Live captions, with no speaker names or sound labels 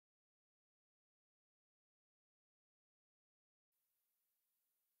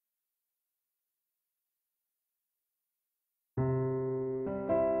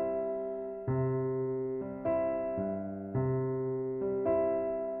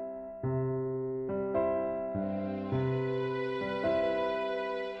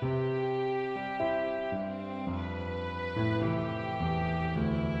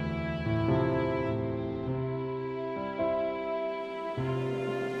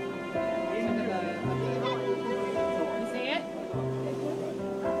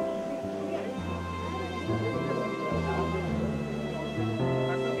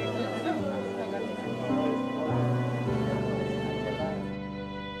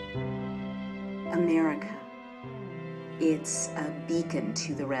America. It's a beacon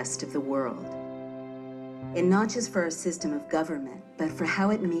to the rest of the world. And not just for our system of government, but for how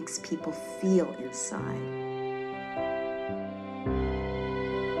it makes people feel inside.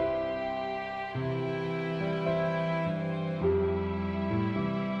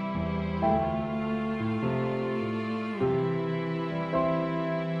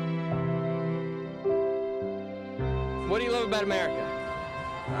 What do you love about America?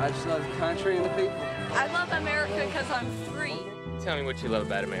 I just love the country and the people. I love America because I'm free. Tell me what you love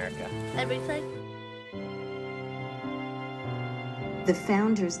about America. Everything. The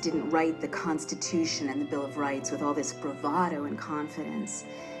founders didn't write the Constitution and the Bill of Rights with all this bravado and confidence.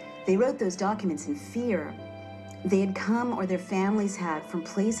 They wrote those documents in fear. They had come, or their families had, from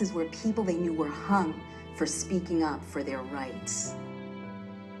places where people they knew were hung for speaking up for their rights.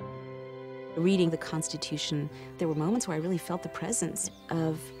 Reading the Constitution, there were moments where I really felt the presence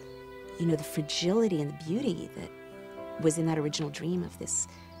of, the fragility and the beauty that was in that original dream of this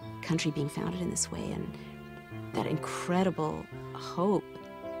country being founded in this way, and that incredible hope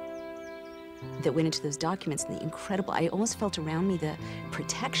that went into those documents, and I almost felt around me the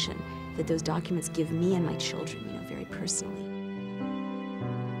protection that those documents give me and my children, very personally.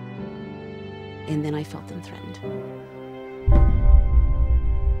 And then I felt them threatened.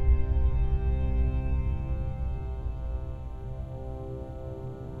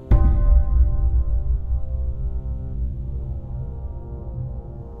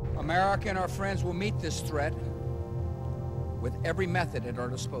 America and our friends will meet this threat with every method at our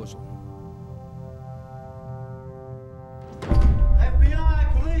disposal.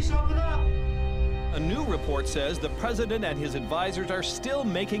 FBI, police, open up! A new report says the president and his advisors are still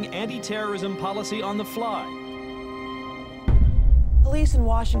making anti-terrorism policy on the fly. Police in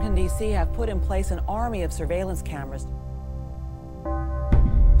Washington, D.C. have put in place an army of surveillance cameras.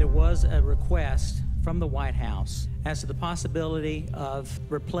 There was a request from the White House as to the possibility of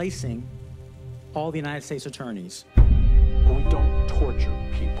replacing all the United States attorneys. We don't torture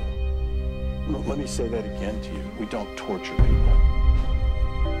people. Let me say that again to you. We don't torture people.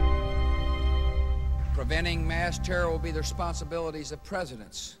 Preventing mass terror will be the responsibilities of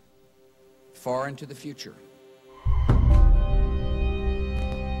presidents far into the future.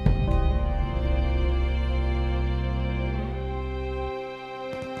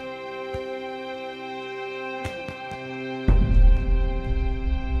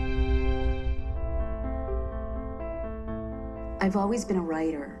 I've always been a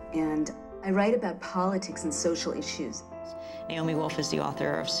writer, and I write about politics and social issues. Naomi Wolf is the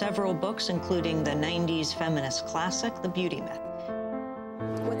author of several books, including the 90s feminist classic, The Beauty Myth.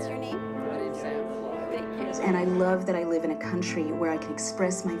 What's your name? And I love that I live in a country where I can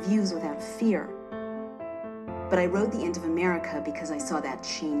express my views without fear. But I wrote The End of America because I saw that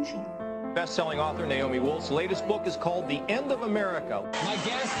changing. Best-selling author Naomi Wolf's latest book is called The End of America. My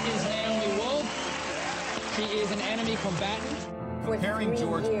guest is Naomi Wolf. She is an enemy combatant. Comparing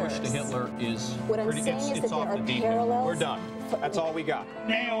George Bush to Hitler is pretty, it's off the deep end. We're done. That's all we got.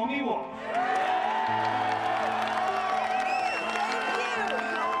 Naomi Wolf.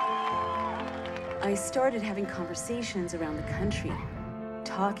 I started having conversations around the country,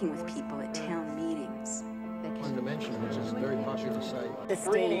 talking with people at town meetings. One dimension, which is a very popular site. The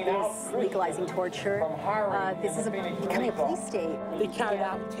state is legalizing torture. This is becoming a police state. They carried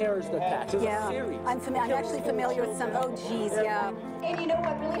out terrorist attacks. Yeah, I'm actually familiar with some. Oh, geez, yeah. And you know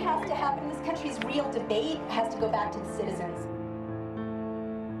what really has to happen in this country is real debate has to go back to the citizens.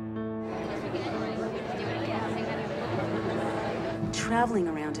 Traveling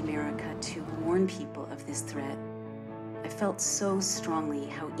around America to warn people of this threat, I felt so strongly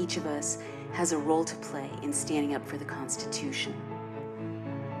how each of us has a role to play in standing up for the Constitution.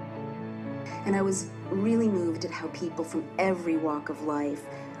 And I was really moved at how people from every walk of life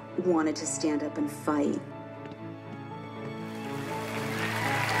wanted to stand up and fight.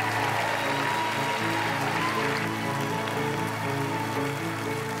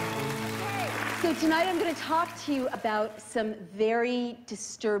 So tonight I'm going to talk to you about some very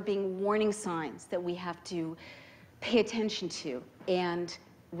disturbing warning signs that we have to pay attention to and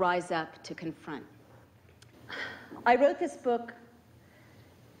rise up to confront. I wrote this book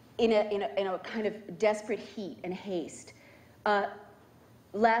in a kind of desperate heat and haste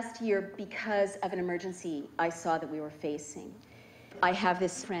last year because of an emergency I saw that we were facing. I have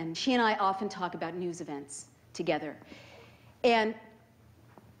this friend. She and I often talk about news events together. And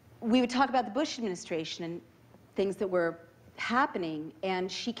we would talk about the Bush administration and things that were happening,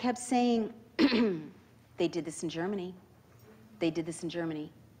 and she kept saying, they did this in Germany. They did this in Germany.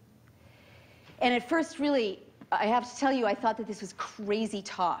 And at first, really, I have to tell you, I thought that this was crazy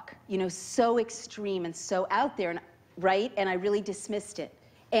talk, you know, so extreme and so out there, and, right? And I really dismissed it.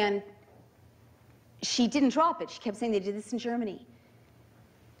 And she didn't drop it. She kept saying they did this in Germany.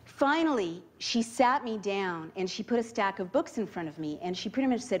 Finally, she sat me down and she put a stack of books in front of me and she pretty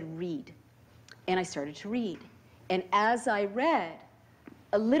much said, read. And I started to read. And as I read,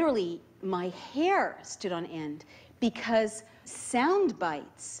 literally my hair stood on end because sound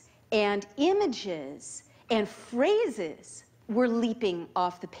bites and images and phrases were leaping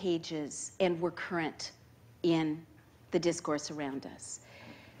off the pages and were current in the discourse around us.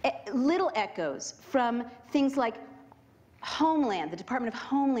 Little echoes from things like Homeland, the Department of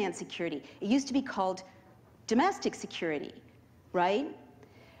Homeland Security. It used to be called domestic security, right?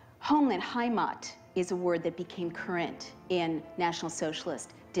 Homeland, Heimat, is a word that became current in National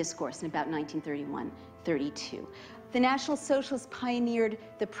Socialist discourse in about 1931-32. The National Socialists pioneered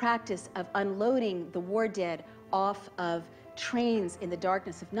the practice of unloading the war dead off of trains in the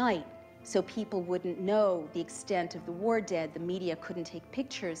darkness of night so people wouldn't know the extent of the war dead. The media couldn't take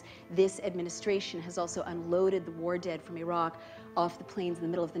pictures. This administration has also unloaded the war dead from Iraq off the planes in the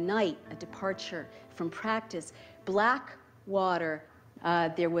middle of the night, a departure from practice. Blackwater,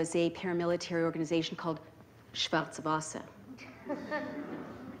 there was a paramilitary organization called Schwarze Wasser.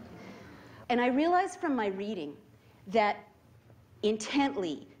 And I realized from my reading that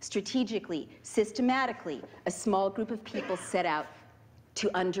intently, strategically, systematically, a small group of people set out to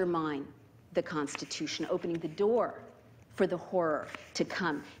undermine the Constitution, opening the door for the horror to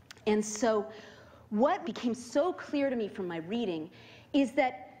come. And so what became so clear to me from my reading is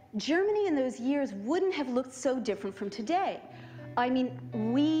that Germany in those years wouldn't have looked so different from today. I mean,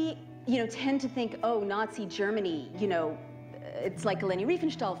 we, you know, tend to think, oh, Nazi Germany, you know, it's like a Leni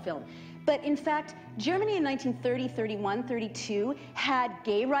Riefenstahl film. But in fact, Germany in 1930, 31, 32 had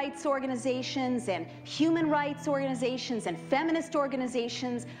gay rights organizations and human rights organizations and feminist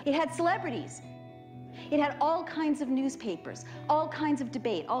organizations. It had celebrities. It had all kinds of newspapers, all kinds of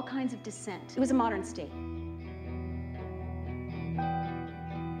debate, all kinds of dissent. It was a modern state.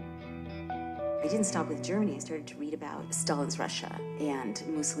 I didn't stop with Germany. I started to read about Stalin's Russia and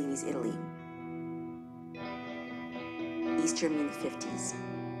Mussolini's Italy. East Germany in the 50s.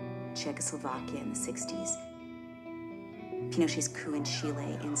 Czechoslovakia in the 60s, Pinochet's coup in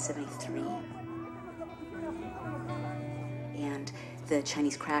Chile in '73, and the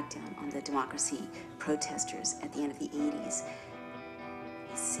Chinese crackdown on the democracy protesters at the end of the 80s.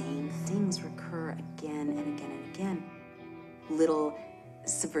 The same things recur again and again and again. Little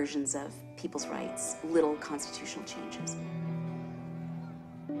subversions of people's rights, little constitutional changes.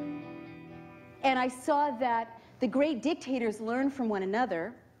 And I saw that the great dictators learned from one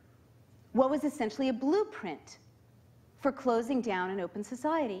another what was essentially a blueprint for closing down an open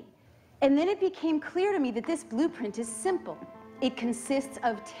society. And then it became clear to me that this blueprint is simple. It consists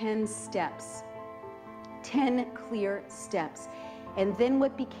of 10 steps, 10 clear steps. And then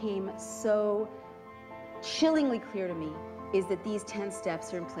what became so chillingly clear to me is that these 10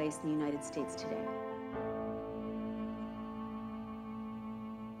 steps are in place in the United States today.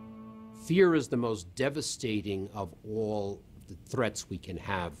 Fear is the most devastating of all the threats we can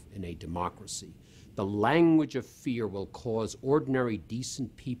have in a democracy. The language of fear will cause ordinary,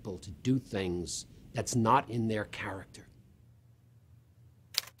 decent people to do things that's not in their character.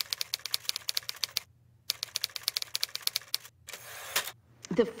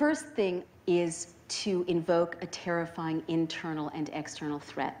 The first thing is to invoke a terrifying internal and external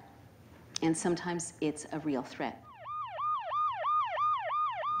threat. And sometimes it's a real threat.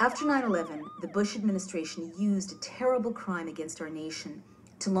 After 9/11, the Bush administration used a terrible crime against our nation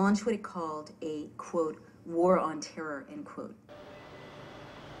to launch what it called a, quote, war on terror, end quote.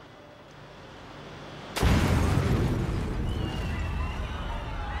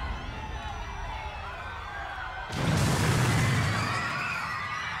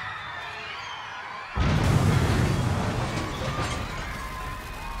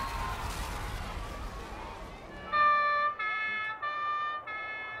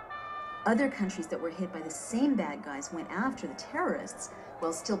 Other countries that were hit by the same bad guys went after the terrorists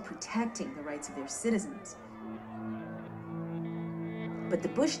while still protecting the rights of their citizens. But the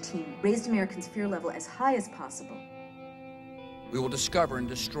Bush team raised Americans' fear level as high as possible. We will discover and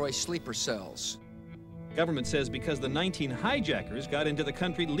destroy sleeper cells. Government says because the 19 hijackers got into the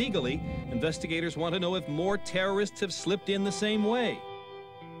country legally, investigators want to know if more terrorists have slipped in the same way.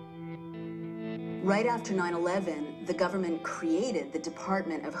 Right after 9/11, the government created the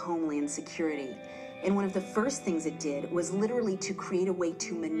Department of Homeland Security. And one of the first things it did was literally to create a way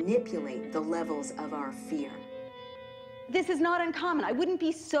to manipulate the levels of our fear. this is not uncommon. I wouldn't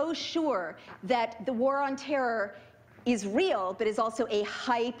be so sure that the war on terror is real, but is also a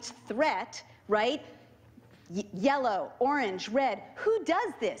hyped threat, right? Yellow, orange, red. Who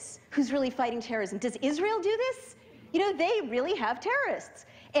does this? Who's really fighting terrorism? Does Israel do this? You know, they really have terrorists.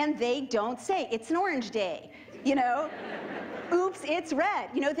 And they don't say, it's an orange day, you know? Oops, it's red.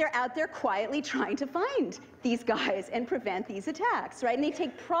 You know, they're out there quietly trying to find these guys and prevent these attacks, right? And they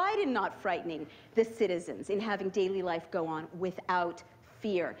take pride in not frightening the citizens, in having daily life go on without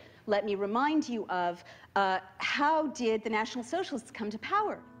fear. Let me remind you of how did the National Socialists come to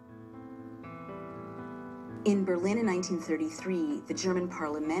power? In Berlin in 1933, the German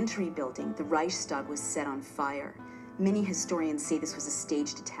parliamentary building, the Reichstag, was set on fire. Many historians say this was a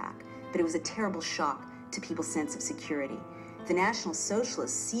staged attack, but it was a terrible shock to people's sense of security. The National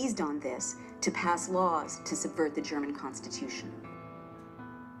Socialists seized on this to pass laws to subvert the German Constitution.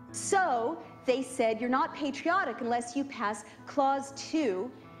 So they said, you're not patriotic unless you pass Clause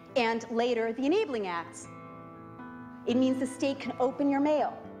 2 and later the Enabling Acts. It means the state can open your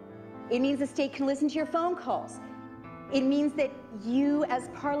mail. It means the state can listen to your phone calls. It means that you, as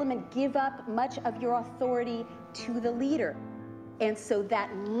Parliament, give up much of your authority to the leader. And so that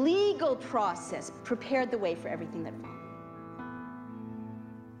legal process prepared the way for everything that followed.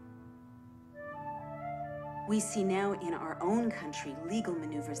 We see now in our own country legal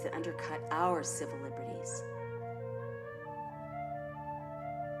maneuvers that undercut our civil liberties.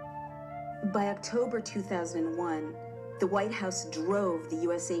 By October 2001, the White House drove the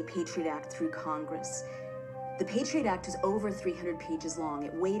USA Patriot Act through Congress. The Patriot Act was over 300 pages long.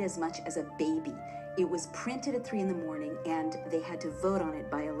 It weighed as much as a baby. It was printed at 3 in the morning, and they had to vote on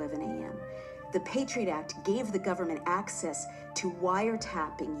it by 11 a.m. The Patriot Act gave the government access to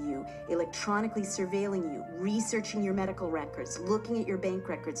wiretapping you, electronically surveilling you, researching your medical records, looking at your bank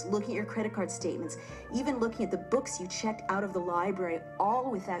records, looking at your credit card statements, even looking at the books you checked out of the library,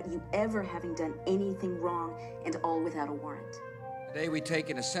 all without you ever having done anything wrong, and all without a warrant. Today we take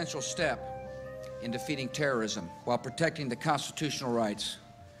an essential step in defeating terrorism while protecting the constitutional rights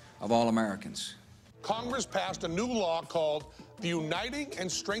of all Americans. Congress passed a new law called the Uniting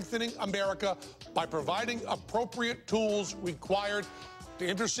and Strengthening America by Providing Appropriate Tools Required to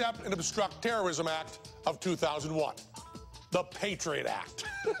Intercept and Obstruct Terrorism Act of 2001. The Patriot Act.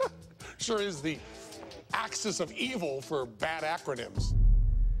 Sure is the axis of evil for bad acronyms.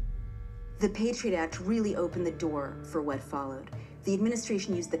 The Patriot Act really opened the door for what followed. The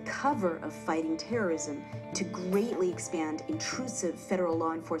administration used the cover of fighting terrorism to greatly expand intrusive federal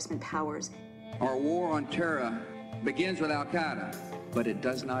law enforcement powers. Our war on terror begins with Al-Qaeda, but it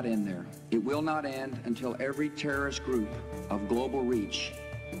does not end there. It will not end until every terrorist group of global reach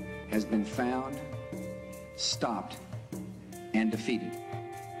has been found, stopped, and defeated.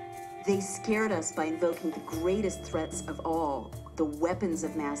 They scared us by invoking the greatest threats of all, the weapons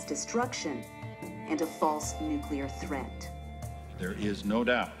of mass destruction, and a false nuclear threat. There is no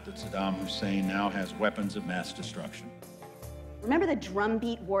doubt that Saddam Hussein now has weapons of mass destruction. Remember the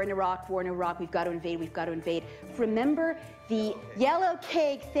drumbeat, war in Iraq, we've got to invade, we've got to invade. Remember the yellow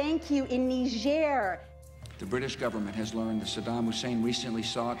cake, thank you, in Niger. The British government has learned that Saddam Hussein recently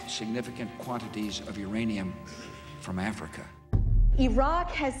sought significant quantities of uranium from Africa.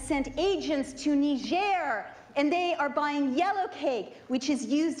 Iraq has sent agents to Niger, and they are buying yellow cake, which is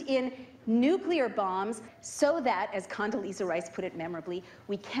used in nuclear bombs, so that, as Condoleezza Rice put it memorably,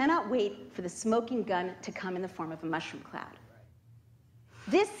 we cannot wait for the smoking gun to come in the form of a mushroom cloud.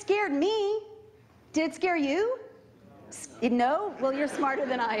 This scared me. Did it scare you? No? Well, you're smarter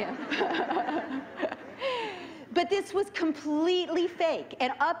than I am. But this was completely fake.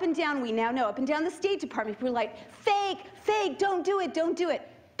 And up and down, we now know, up and down the State Department, people were like, fake, fake, don't do it, don't do it.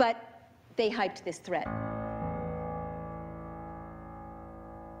 But they hyped this threat.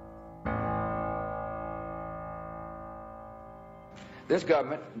 This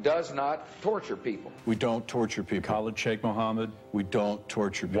government does not torture people. We don't torture people. Khalid Sheikh Mohammed, we don't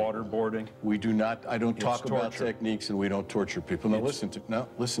torture people. Waterboarding. We do not, I don't talk about techniques, and we don't torture people. Now listen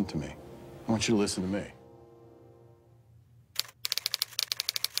to me. I want you to listen to me.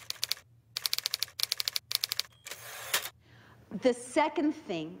 The second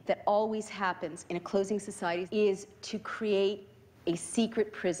thing that always happens in a closing society is to create a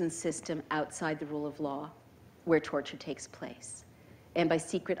secret prison system outside the rule of law where torture takes place. And by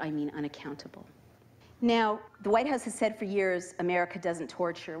secret, I mean unaccountable. Now, the White House has said for years, America doesn't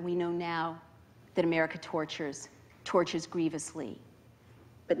torture. We know now that America tortures grievously.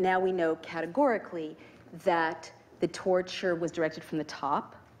 But now we know categorically that the torture was directed from the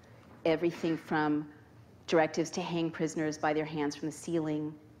top, everything from directives to hang prisoners by their hands from the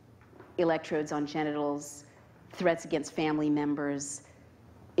ceiling, electrodes on genitals, threats against family members,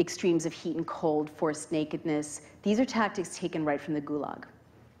 extremes of heat and cold, forced nakedness. These are tactics taken right from the Gulag.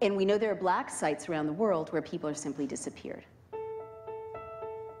 And we know there are black sites around the world where people are simply disappeared.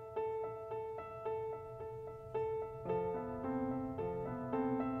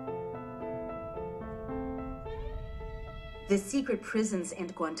 The secret prisons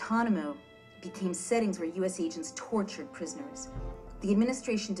and Guantanamo became settings where U.S. agents tortured prisoners. The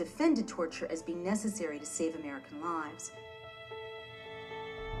administration defended torture as being necessary to save American lives.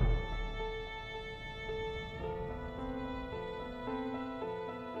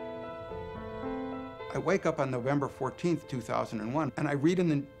 I wake up on November 14th, 2001, and I read in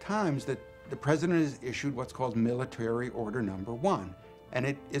the Times that the president has issued what's called Military Order Number 1. And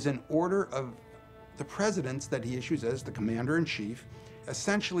it is an order of the president's that he issues as the commander-in-chief,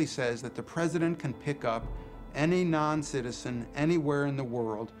 essentially says that the president can pick up any non-citizen anywhere in the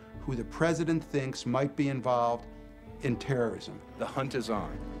world who the president thinks might be involved in terrorism. The hunt is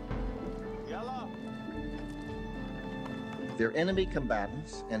on. They're enemy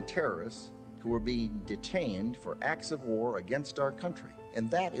combatants and terrorists who are being detained for acts of war against our country. And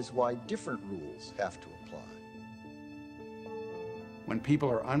that is why different rules have to apply. When people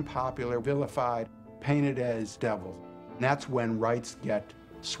are unpopular, vilified, painted as devils, that's when rights get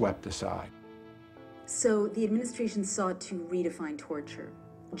swept aside. So the administration sought to redefine torture.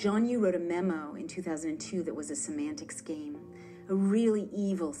 John Yoo wrote a memo in 2002 that was a semantics game, a really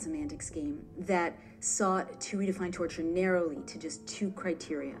evil semantics game that sought to redefine torture narrowly to just two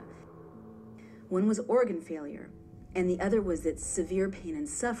criteria. One was organ failure, and the other was that severe pain and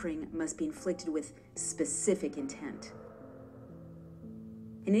suffering must be inflicted with specific intent.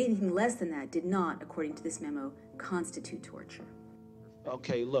 And anything less than that did not, according to this memo, constitute torture.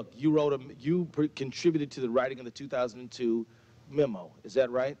 Okay, look, you contributed to the writing of the 2002 memo, is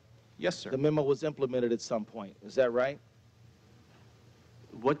that right? Yes, sir. The memo was implemented at some point, is that right?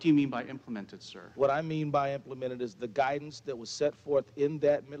 What do you mean by implemented, sir? What I mean by implemented is the guidance that was set forth in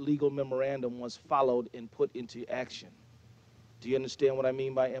that legal memorandum was followed and put into action. Do you understand what I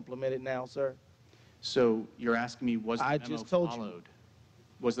mean by implemented now, sir? So you're asking me, was the memo followed?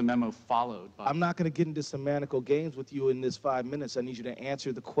 Was the memo followed by... I'm not going to get into semantical games with you in this 5 minutes. I need you to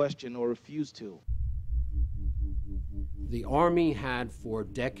answer the question or refuse to. The Army had for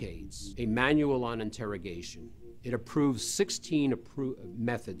decades a manual on interrogation. It approved 16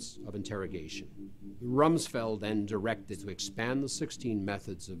 methods of interrogation. Rumsfeld then directed to expand the 16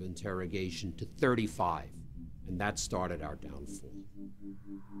 methods of interrogation to 35, and that started our downfall.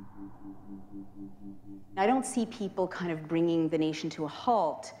 I don't see people kind of bringing the nation to a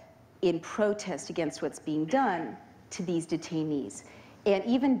halt in protest against what's being done to these detainees. And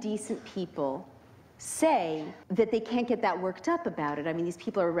even decent people say that they can't get that worked up about it. I mean, these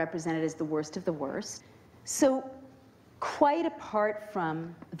people are represented as the worst of the worst. So quite apart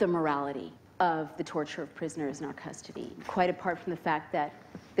from the morality of the torture of prisoners in our custody, quite apart from the fact that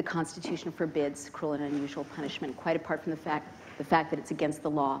the Constitution forbids cruel and unusual punishment, quite apart from the fact that it's against the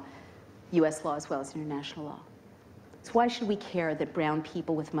law, U.S. law as well as international law. So why should we care that brown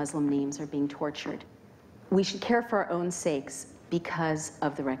people with Muslim names are being tortured? We should care for our own sakes because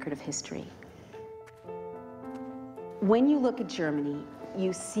of the record of history. When you look at Germany,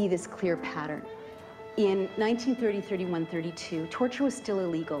 you see this clear pattern. In 1930, 31, 32, torture was still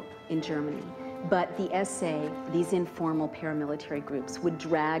illegal in Germany, but the SA, these informal paramilitary groups, would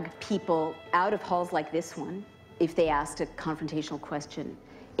drag people out of halls like this one if they asked a confrontational question,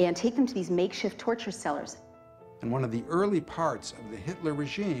 and take them to these makeshift torture cellars. And one of the early parts of the Hitler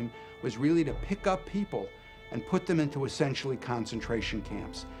regime was really to pick up people and put them into essentially concentration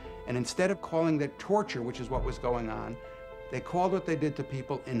camps. And instead of calling that torture, which is what was going on, they called what they did to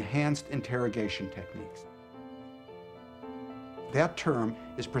people enhanced interrogation techniques. That term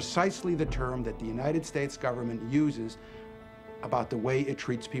is precisely the term that the United States government uses about the way it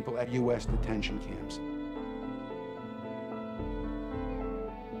treats people at U.S. detention camps.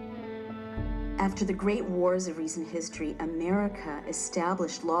 After the great wars of recent history, America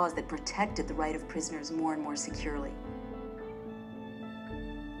established laws that protected the right of prisoners more and more securely.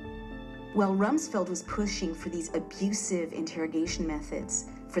 While Rumsfeld was pushing for these abusive interrogation methods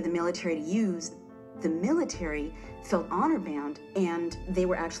for the military to use, the military felt honor-bound, and they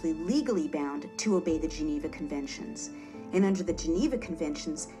were actually legally bound to obey the Geneva Conventions. And under the Geneva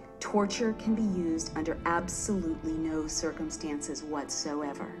Conventions, torture can be used under absolutely no circumstances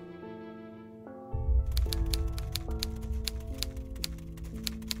whatsoever.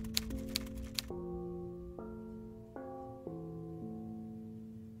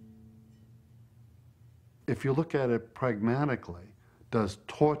 If you look at it pragmatically, does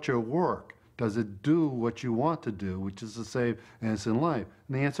torture work? Does it do what you want to do, which is to save innocent life?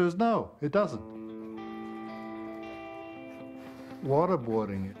 And the answer is no, it doesn't.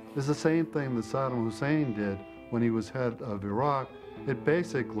 Waterboarding is the same thing that Saddam Hussein did when he was head of Iraq. It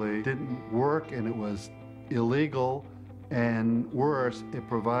basically didn't work, and it was illegal, and worse, it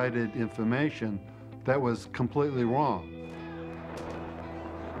provided information that was completely wrong.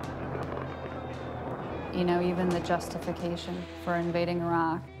 You know, even the justification for invading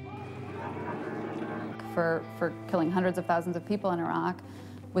Iraq, for killing hundreds of thousands of people in Iraq,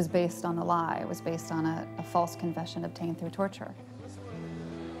 was based on a lie. It was based on a false confession obtained through torture.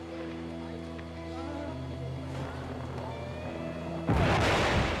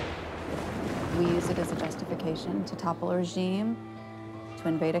 We use it as a justification to topple a regime, to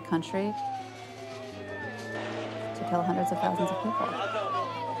invade a country, to kill hundreds of thousands of people.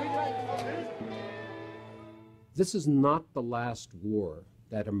 This is not the last war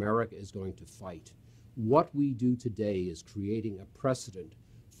that America is going to fight. What we do today is creating a precedent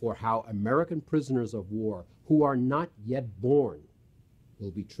for how American prisoners of war who are not yet born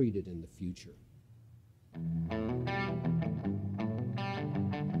will be treated in the future.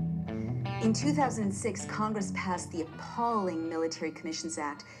 In 2006, Congress passed the appalling Military Commissions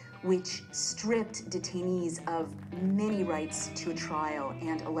Act, which stripped detainees of many rights to a trial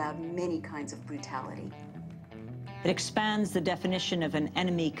and allowed many kinds of brutality. It expands the definition of an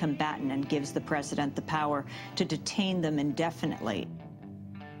enemy combatant and gives the president the power to detain them indefinitely.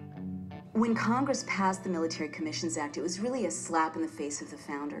 When Congress passed the Military Commissions Act, it was really a slap in the face of the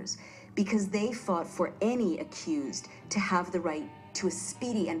founders, because they fought for any accused to have the right to a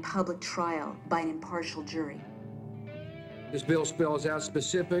speedy and public trial by an impartial jury. This bill spells out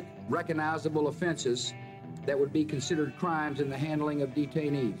specific, recognizable offenses that would be considered crimes in the handling of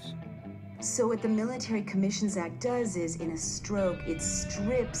detainees. So what the Military Commissions Act does is, in a stroke, it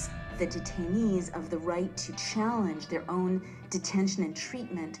strips the detainees of the right to challenge their own detention and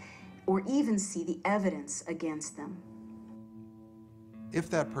treatment, or even see the evidence against them.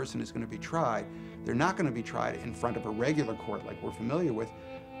 If that person is going to be tried, they're not going to be tried in front of a regular court like we're familiar with,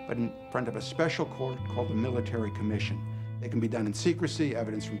 but in front of a special court called the Military Commission. They can be done in secrecy,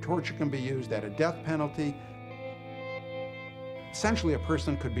 evidence from torture can be used, at a death penalty. Essentially, a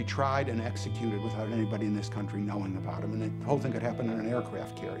person could be tried and executed without anybody in this country knowing about him, and the whole thing could happen in an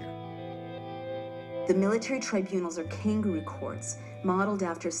aircraft carrier. The military tribunals are kangaroo courts, modeled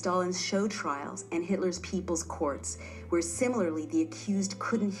after Stalin's show trials and Hitler's people's courts, where similarly the accused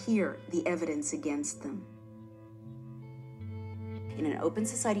couldn't hear the evidence against them. In an open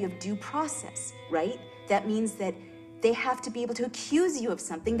society, you have due process, right? That means that they have to be able to accuse you of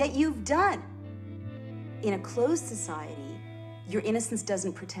something that you've done. In a closed society, your innocence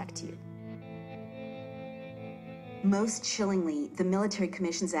doesn't protect you. Most chillingly, the Military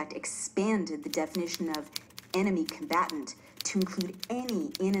Commissions Act expanded the definition of enemy combatant to include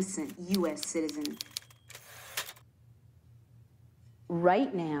any innocent U.S. citizen.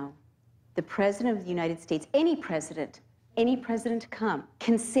 Right now, the President of the United States, any president to come,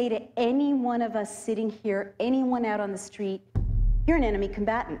 can say to any one of us sitting here, anyone out on the street, you're an enemy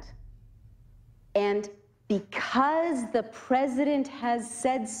combatant. And because the president has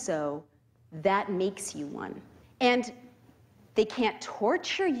said so, that makes you one. And they can't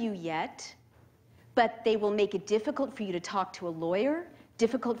torture you yet, but they will make it difficult for you to talk to a lawyer,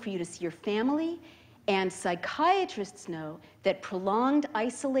 difficult for you to see your family, and psychiatrists know that prolonged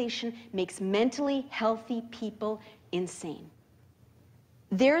isolation makes mentally healthy people insane.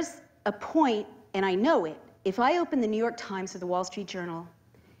 There's a point, and I know it, if I open the New York Times or the Wall Street Journal,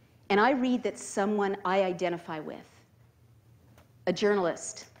 and I read that someone I identify with, a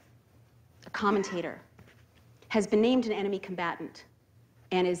journalist, a commentator, has been named an enemy combatant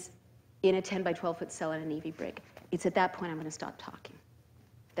and is in a 10 by 12 foot cell in a Navy brig, it's at that point I'm going to stop talking.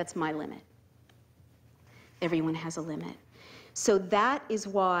 That's my limit. Everyone has a limit. So that is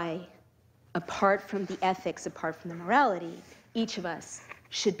why, apart from the ethics, apart from the morality, each of us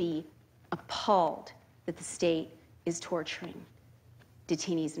should be appalled that the state is torturing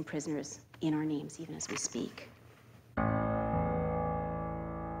detainees and prisoners in our names, even as we speak.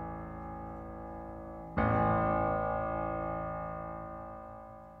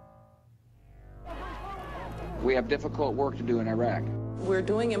 We have difficult work to do in Iraq. We're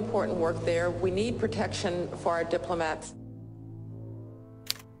doing important work there. We need protection for our diplomats.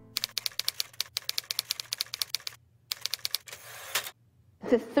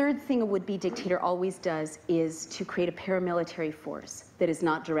 The third thing a would-be dictator always does is to create a paramilitary force that is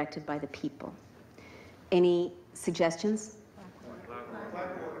not directed by the people. Any suggestions?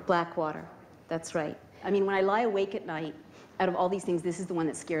 Blackwater. That's right. I mean, when I lie awake at night, out of all these things, this is the one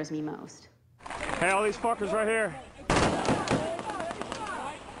that scares me most. Hey, all these fuckers right here.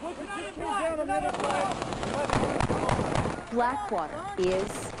 Blackwater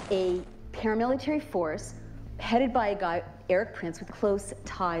is a paramilitary force headed by a guy, Erik Prince, with close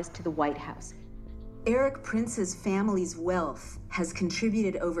ties to the White House. Erik Prince's family's wealth has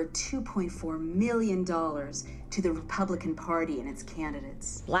contributed over $2.4 million to the Republican Party and its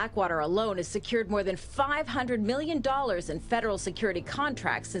candidates. Blackwater alone has secured more than $500 million in federal security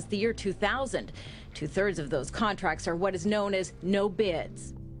contracts since the year 2000. Two-thirds of those contracts are what is known as no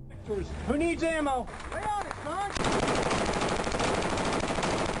bids. Who needs ammo?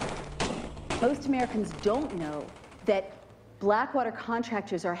 Most Americans don't know that Blackwater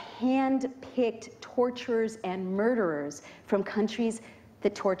contractors are hand-picked torturers and murderers from countries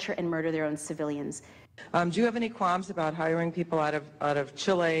that torture and murder their own civilians. Do you have any qualms about hiring people out of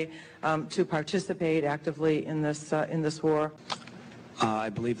Chile to participate actively in this war? I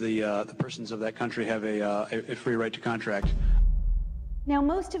believe the persons of that country have a free right to contract. Now,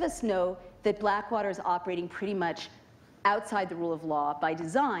 most of us know that Blackwater is operating pretty much outside the rule of law by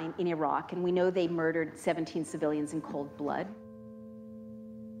design in Iraq, and we know they murdered 17 civilians in cold blood.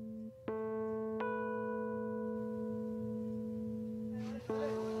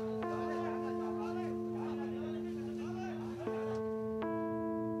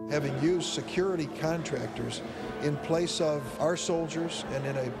 Having used security contractors in place of our soldiers and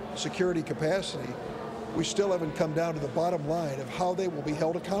in a security capacity, we still haven't come down to the bottom line of how they will be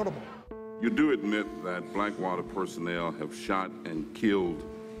held accountable. You do admit that Blackwater personnel have shot and killed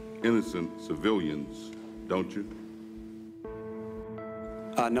innocent civilians, don't you?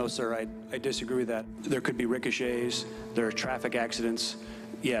 No, sir, I disagree with that. There could be ricochets, there are traffic accidents.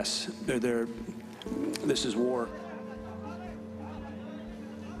 Yes, this is war.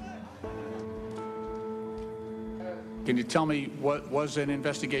 Can you tell me, was an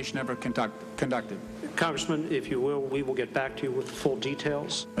investigation ever conducted? Congressman, if you will, we will get back to you with the full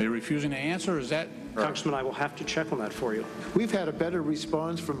details. Are you refusing to answer, or is that... Congressman, I will have to check on that for you. We've had a better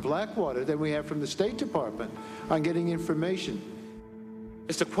response from Blackwater than we have from the State Department on getting information.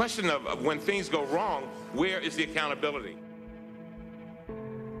 It's a question of when things go wrong, where is the accountability?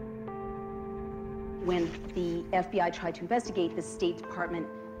 When the FBI tried to investigate, the State Department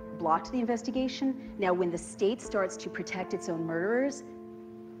blocked the investigation. Now, when the state starts to protect its own murderers,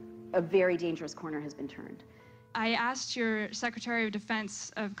 a very dangerous corner has been turned. I asked your Secretary of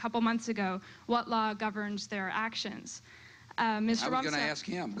Defense a couple months ago what law governs their actions. Mr. I was going to ask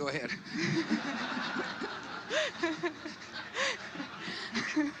him. Go ahead.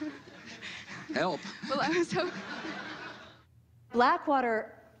 Help. Well, I was hoping.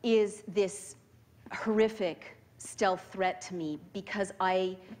 Blackwater is this horrific stealth threat to me because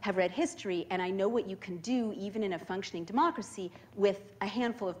I have read history and I know what you can do even in a functioning democracy with a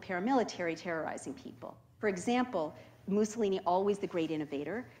handful of paramilitary terrorizing people. For example, Mussolini, always the great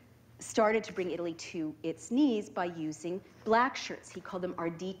innovator, started to bring Italy to its knees by using black shirts. He called them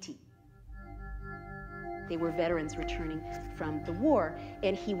arditi. They were veterans returning from the war,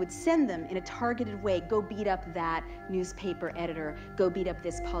 and he would send them in a targeted way, go beat up that newspaper editor, go beat up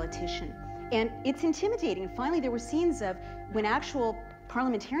this politician. And it's intimidating. Finally, there were scenes of when actual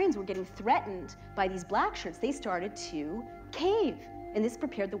parliamentarians were getting threatened by these black shirts, they started to cave. And this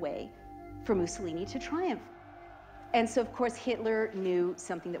prepared the way for Mussolini to triumph. And so, of course, Hitler knew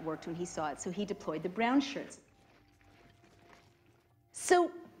something that worked when he saw it, so he deployed the brown shirts.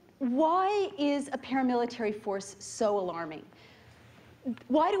 So why is a paramilitary force so alarming?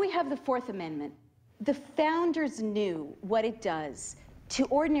 Why do we have the Fourth Amendment? The founders knew what it does to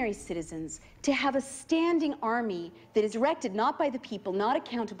ordinary citizens to have a standing army that is erected not by the people, not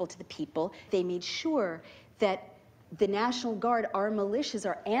accountable to the people. They made sure that the National Guard, our militias,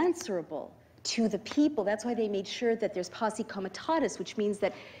 are answerable to the people. That's why they made sure that there's posse comitatus, which means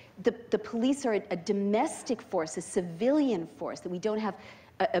that the police are a domestic force, a civilian force, that we don't have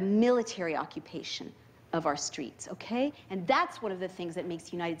a military occupation of our streets, okay? And that's one of the things that makes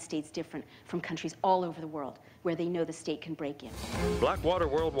the United States different from countries all over the world where they know the state can break in. Blackwater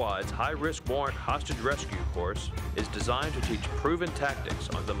Worldwide's high-risk warrant hostage rescue course is designed to teach proven tactics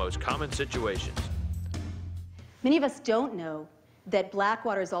on the most common situations. Many of us don't know that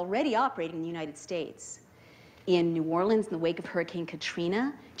Blackwater is already operating in the United States. In New Orleans, in the wake of Hurricane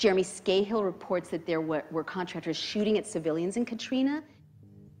Katrina, Jeremy Scahill reports that there were contractors shooting at civilians in Katrina.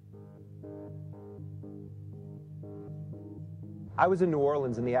 I was in New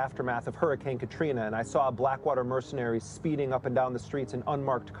Orleans in the aftermath of Hurricane Katrina, and I saw Blackwater mercenaries speeding up and down the streets in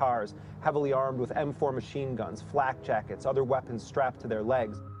unmarked cars, heavily armed with M4 machine guns, flak jackets, other weapons strapped to their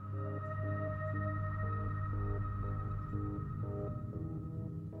legs.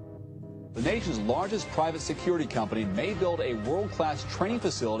 The nation's largest private security company may build a world-class training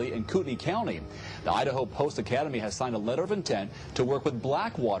facility in Kootenai County. The Idaho Post Academy has signed a letter of intent to work with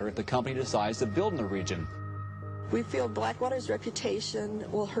Blackwater if the company decides to build in the region. We feel Blackwater's reputation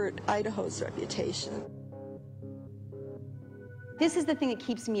will hurt Idaho's reputation. This is the thing that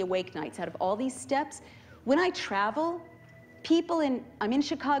keeps me awake nights. Out of all these steps, when I travel, I'm in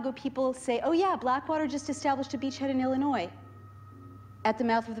Chicago, people say, oh yeah, Blackwater just established a beachhead in Illinois at the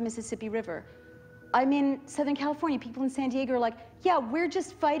mouth of the Mississippi River. I'm in Southern California, people in San Diego are like, yeah, we're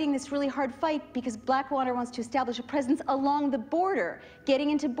just fighting this really hard fight because Blackwater wants to establish a presence along the border,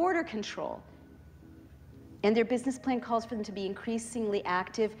 getting into border control. And their business plan calls for them to be increasingly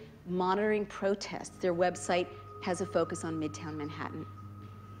active, monitoring protests. Their website has a focus on Midtown Manhattan.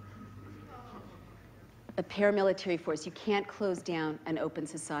 A paramilitary force. You can't close down an open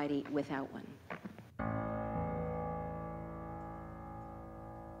society without one.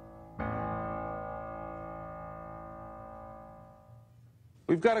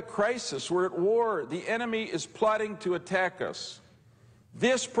 We've got a crisis. We're at war. The enemy is plotting to attack us.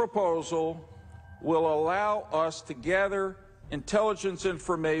 This proposal will allow us to gather intelligence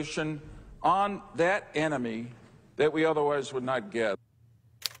information on that enemy that we otherwise would not get.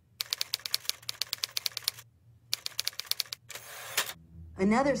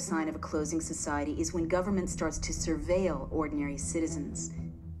 Another sign of a closing society is when government starts to surveil ordinary citizens.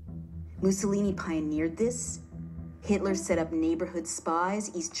 Mussolini pioneered this. Hitler set up neighborhood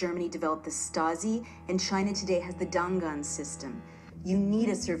spies, East Germany developed the Stasi, and China today has the Dangan system. You need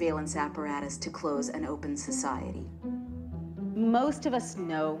a surveillance apparatus to close an open society. Most of us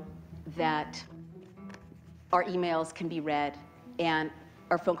know that our emails can be read and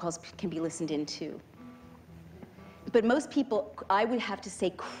our phone calls can be listened into. But most people, I would have to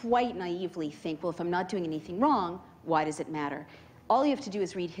say quite naively, think, well, if I'm not doing anything wrong, why does it matter? All you have to do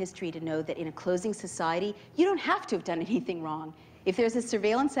is read history to know that in a closing society, you don't have to have done anything wrong. If there's a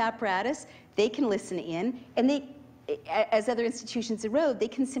surveillance apparatus, they can listen in, and they, as other institutions erode, they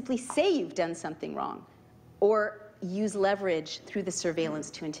can simply say you've done something wrong, or use leverage through the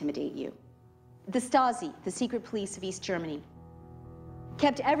surveillance to intimidate you. The Stasi, the secret police of East Germany,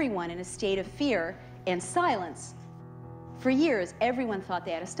 kept everyone in a state of fear and silence. For years, everyone thought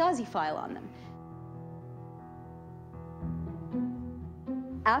they had a Stasi file on them.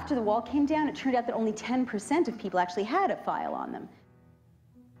 After the wall came down, it turned out that only 10% of people actually had a file on them.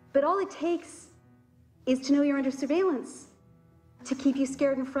 But all it takes is to know you're under surveillance to keep you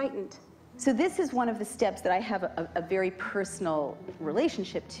scared and frightened. So this is one of the steps that I have a very personal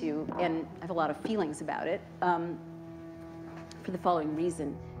relationship to, and I have a lot of feelings about it, for the following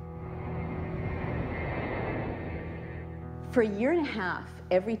reason. For a year and a half,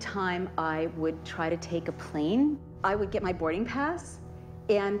 every time I would try to take a plane, I would get my boarding pass,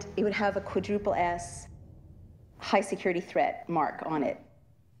 and it would have a quadruple S high security threat mark on it.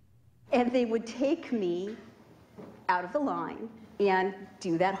 And they would take me out of the line and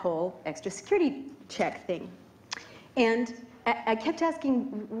do that whole extra security check thing. And I kept asking,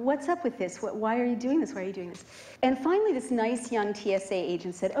 what's up with this? Why are you doing this? Why are you doing this? And finally, this nice young TSA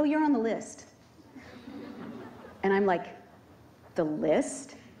agent said, oh, you're on the list. And I'm like, the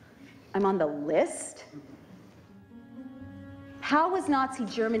list? I'm on the list? How was Nazi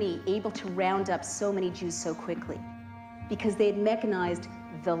Germany able to round up so many Jews so quickly? Because they had mechanized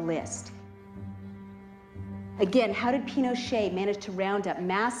the list. Again, how did Pinochet manage to round up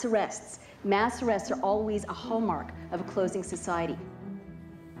mass arrests? Mass arrests are always a hallmark of a closing society.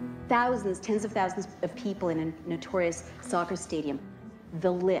 Thousands, tens of thousands of people in a notorious soccer stadium.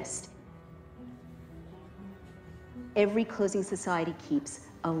 The list. Every closing society keeps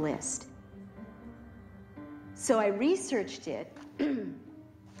a list. So I researched it, and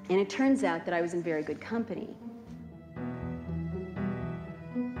it turns out that I was in very good company.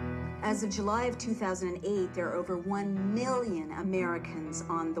 As of July of 2008, there are over 1 million Americans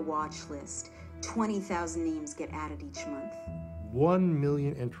on the watch list. 20,000 names get added each month. 1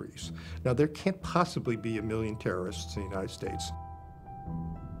 million entries. Now, there can't possibly be 1 million terrorists in the United States.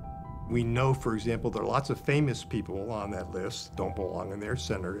 We know, for example, there are lots of famous people on that list, don't belong in there.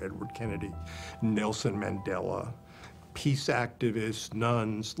 Senator Edward Kennedy, Nelson Mandela, peace activists,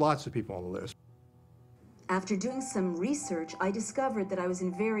 nuns, lots of people on the list. After doing some research, I discovered that I was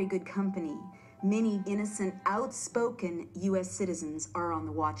in very good company. Many innocent, outspoken U.S. citizens are on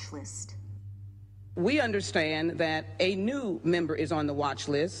the watch list. We understand that a new member is on the watch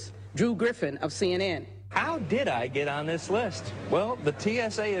list, Drew Griffin of CNN. How did I get on this list? Well, the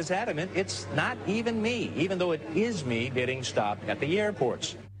TSA is adamant it's not even me, even though it is me getting stopped at the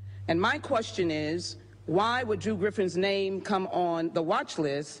airports. And my question is, why would Drew Griffin's name come on the watch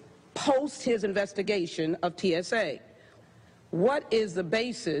list post his investigation of TSA. What is the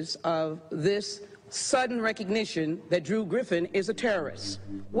basis of this sudden recognition that Drew Griffin is a terrorist?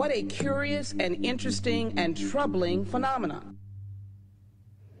 What a curious and interesting and troubling phenomenon.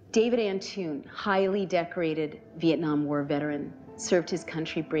 David Antoon, highly decorated Vietnam War veteran, served his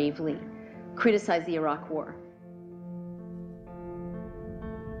country bravely, criticized the Iraq War.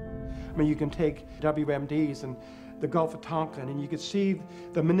 I mean, you can take WMDs and the Gulf of Tonkin, and you could see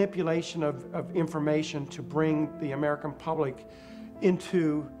the manipulation of information to bring the American public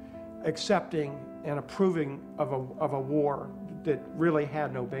into accepting and approving of a war that really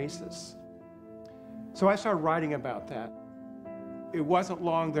had no basis. So I started writing about that. It wasn't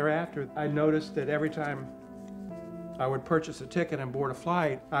long thereafter I noticed that every time I would purchase a ticket and board a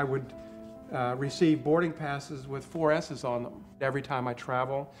flight, I would receive boarding passes with 4 S's on them. Every time I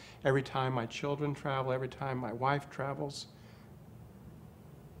travel, every time my children travel, every time my wife travels.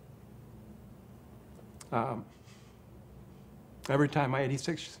 Every time my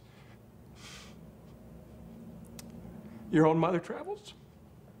 86-year-old mother travels.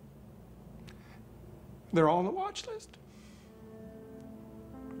 They're all on the watch list.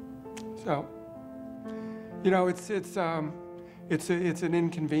 So, you know, it's an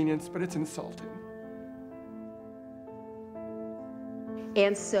inconvenience, but it's insulting.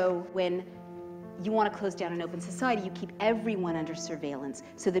 And so when you want to close down an open society, you keep everyone under surveillance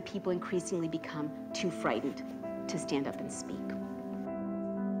so that people increasingly become too frightened to stand up and speak.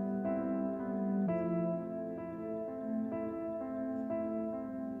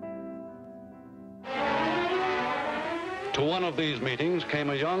 To one of these meetings came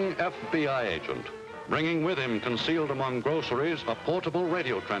a young FBI agent, bringing with him, concealed among groceries, a portable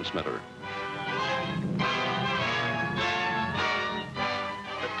radio transmitter.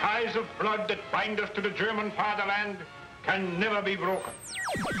 The ties of blood that bind us to the German fatherland can never be broken.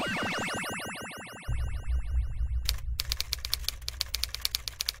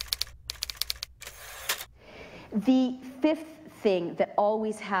 The fifth thing that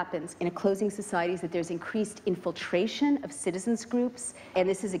always happens in a closing society is that there's increased infiltration of citizens groups, and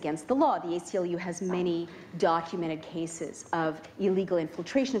this is against the law. The ACLU has many documented cases of illegal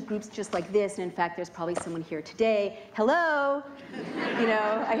infiltration of groups just like this, and in fact there's probably someone here today. Hello! You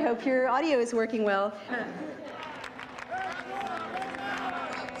know, I hope your audio is working well.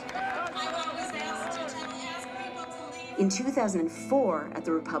 In 2004, at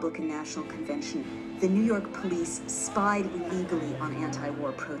the Republican National Convention, the New York police spied illegally on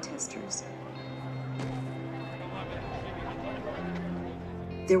anti-war protesters.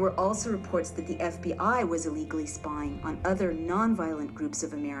 There were also reports that the FBI was illegally spying on other nonviolent groups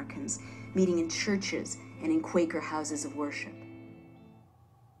of Americans, meeting in churches and in Quaker houses of worship.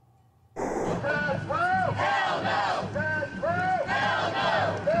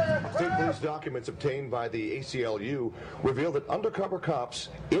 State police documents obtained by the ACLU reveal that undercover cops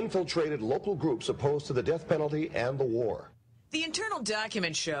infiltrated local groups opposed to the death penalty and the war. The internal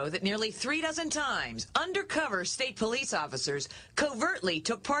documents show that nearly 36 times, undercover state police officers covertly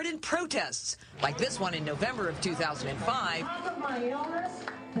took part in protests, like this one in November of 2005.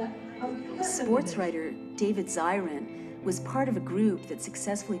 Sports writer David Zirin was part of a group that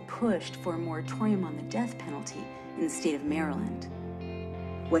successfully pushed for a moratorium on the death penalty in the state of Maryland.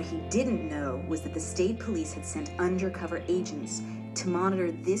 What he didn't know was that the state police had sent undercover agents to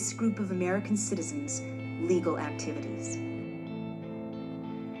monitor this group of American citizens' legal activities.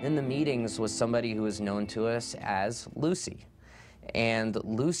 In the meetings was somebody who was known to us as Lucy. And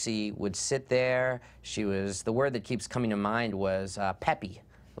Lucy would sit there, she was, the word that keeps coming to mind was peppy.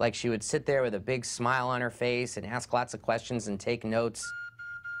 Like she would sit there with a big smile on her face and ask lots of questions and take notes.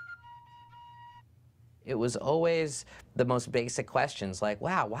 It was always the most basic questions like,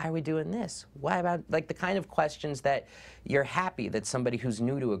 wow, why are we doing this? Why about, like the kind of questions that you're happy that somebody who's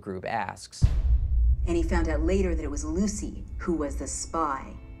new to a group asks. And he found out later that it was Lucy who was the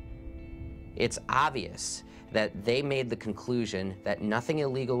spy. It's obvious that they made the conclusion that nothing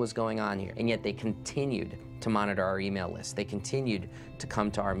illegal was going on here, and yet they continued to monitor our email list. They continued to come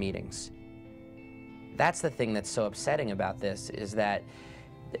to our meetings. That's the thing that's so upsetting about this, is that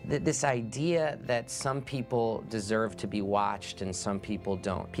this idea that some people deserve to be watched and some people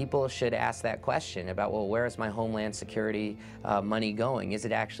don't. People should ask that question about, well, where is my Homeland Security money going? Is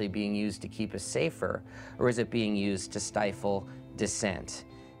it actually being used to keep us safer, or is it being used to stifle dissent?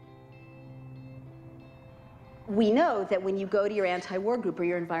 We know that when you go to your anti-war group or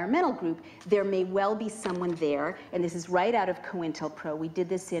your environmental group, there may well be someone there, and this is right out of COINTELPRO. We did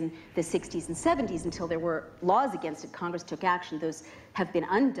this in the 60s and 70s until there were laws against it. Congress took action. Those have been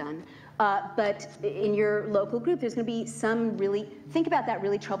undone. But in your local group, there's going to be some really, think about that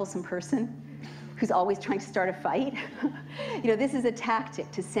really troublesome person who's always trying to start a fight. You know, this is a tactic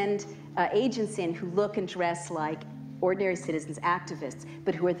to send agents in who look and dress like ordinary citizens, activists,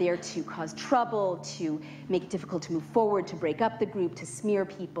 but who are there to cause trouble, to make it difficult to move forward, to break up the group, to smear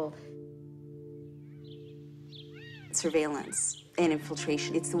people. Surveillance and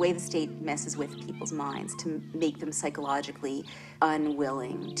infiltration, it's the way the state messes with people's minds to make them psychologically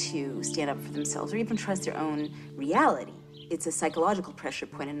unwilling to stand up for themselves or even trust their own reality. It's a psychological pressure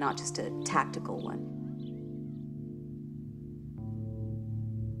point and not just a tactical one.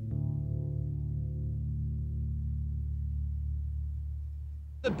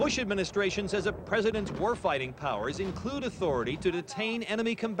 The Bush administration says a president's warfighting powers include authority to detain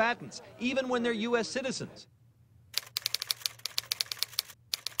enemy combatants, even when they're U.S. citizens.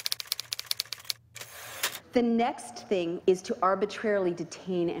 The next thing is to arbitrarily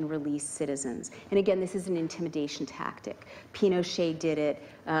detain and release citizens. And again, this is an intimidation tactic. Pinochet did it,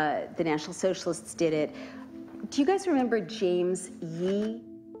 the National Socialists did it. Do you guys remember James Yee?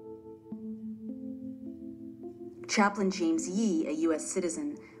 Chaplain James Yee, a U.S.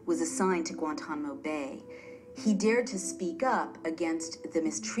 citizen, was assigned to Guantanamo Bay. He dared to speak up against the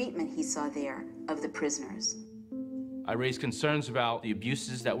mistreatment he saw there of the prisoners. I raised concerns about the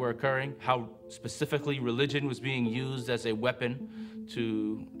abuses that were occurring, how specifically religion was being used as a weapon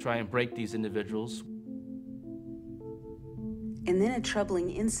to try and break these individuals. And then a troubling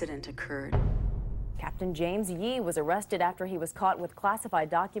incident occurred. Captain James Yee was arrested after he was caught with classified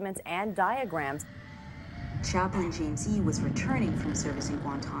documents and diagrams. Chaplain James Yee was returning from service in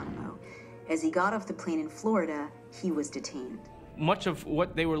Guantanamo. As he got off the plane in Florida, he was detained. Much of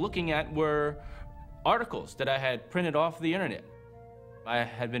what they were looking at were articles that I had printed off the internet. I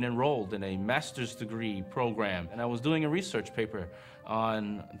had been enrolled in a master's degree program, and I was doing a research paper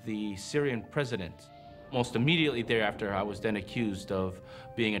on the Syrian president. Almost immediately thereafter, I was then accused of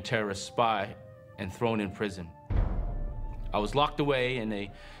being a terrorist spy and thrown in prison. I was locked away in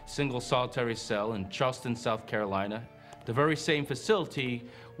a single solitary cell in Charleston, South Carolina, the very same facility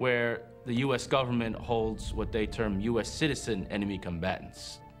where the U.S. government holds what they term U.S. citizen enemy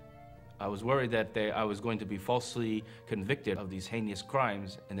combatants. I was worried that I was going to be falsely convicted of these heinous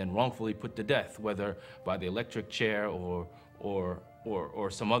crimes and then wrongfully put to death, whether by the electric chair or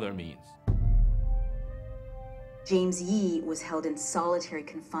some other means. James Yee was held in solitary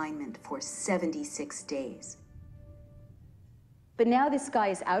confinement for 76 days. But now this guy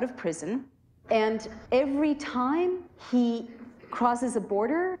is out of prison, and every time he crosses a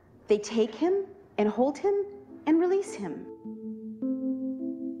border, they take him and hold him and release him.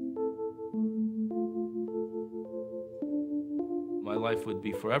 My life would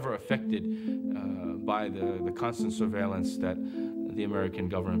be forever affected by the constant surveillance that the American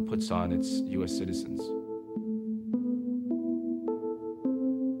government puts on its U.S. citizens.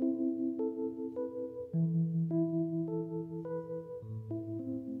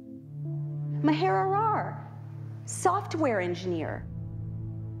 Maher Arar, software engineer.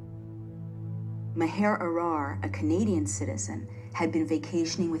 Maher Arar, a Canadian citizen, had been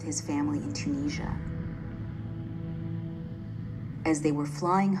vacationing with his family in Tunisia. As they were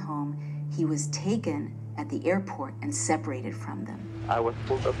flying home, he was taken at the airport and separated from them. I was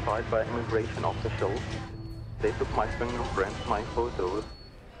pulled aside by immigration officials. They took my fingerprints, my photos.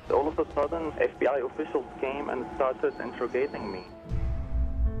 All of a sudden, FBI officials came and started interrogating me.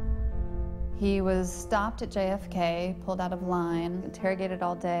 He was stopped at JFK, pulled out of line, interrogated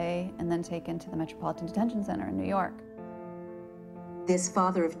all day, and then taken to the Metropolitan Detention Center in New York. This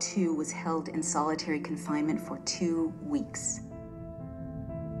father of two was held in solitary confinement for 2 weeks.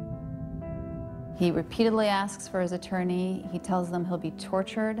 He repeatedly asks for his attorney. He tells them he'll be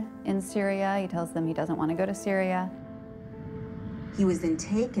tortured in Syria. He tells them he doesn't want to go to Syria. He was then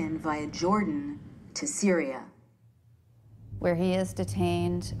taken via Jordan to Syria, where he is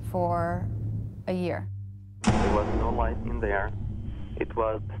detained for a year. There was no light in there. It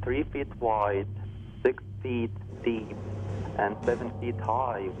was 3 feet wide, 6 feet deep, and 7 feet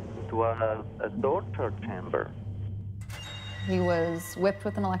high. It was a torture chamber. He was whipped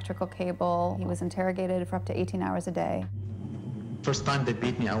with an electrical cable. He was interrogated for up to 18 hours a day. First time they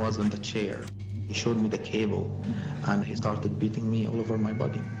beat me, I was in the chair. He showed me the cable, and he started beating me all over my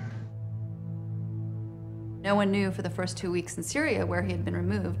body. No one knew for the first 2 weeks in Syria where he had been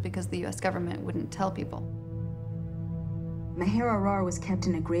removed because the U.S. government wouldn't tell people. Maher Arar was kept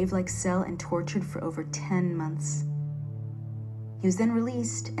in a grave-like cell and tortured for over 10 months. He was then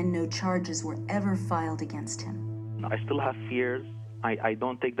released, and no charges were ever filed against him. I still have fears. I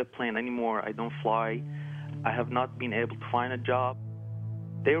don't take the plane anymore. I don't fly. I have not been able to find a job.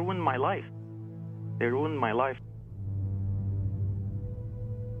 They ruined my life. They ruined my life.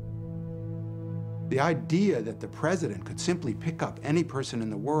 The idea that the president could simply pick up any person in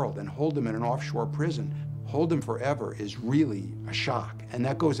the world and hold them in an offshore prison, hold them forever, is really a shock. And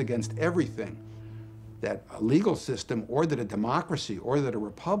that goes against everything that a legal system or that a democracy or that a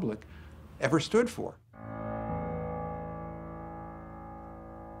republic ever stood for.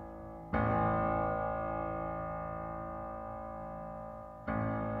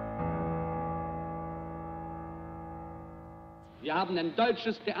 Wir haben ein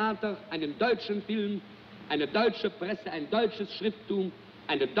deutsches Theater, einen deutschen Film, eine deutsche Presse, ein deutsches Schrifttum,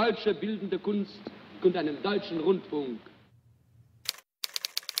 eine deutsche bildende Kunst und einen deutschen Rundfunk.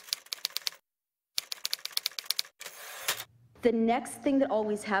 The next thing that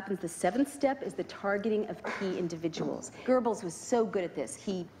always happens, the seventh step, is the targeting of key individuals. Goebbels was so good at this.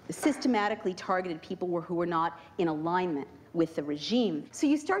 He systematically targeted people who were not in alignment with the regime. So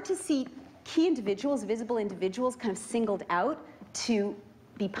you start to see key individuals, visible individuals, kind of singled out to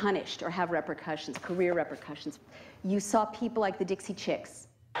be punished or have repercussions, career repercussions. You saw people like the Dixie Chicks.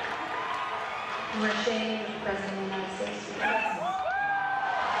 President of the United States.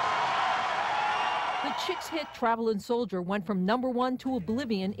 The Chicks hit Travel and Soldier went from #1 to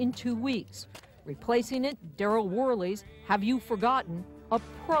oblivion in 2 weeks. Replacing it, Daryl Worley's Have You Forgotten, a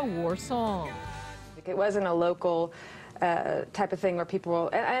pro-war song. It wasn't a local type of thing where people,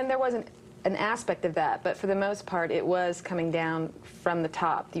 and there wasn't an aspect of that, but for the most part, it was coming down from the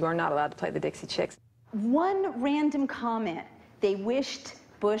top. You are not allowed to play the Dixie Chicks. One random comment, they wished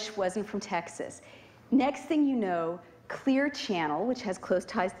Bush wasn't from Texas. Next thing you know, Clear Channel, which has close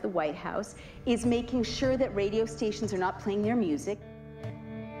ties to the White House, is making sure that radio stations are not playing their music.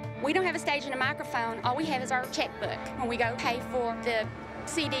 We don't have a stage and a microphone. All we have is our checkbook when we go pay for the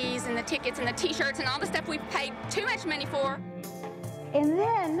CDs and the tickets and the T-shirts and all the stuff we've paid too much money for. And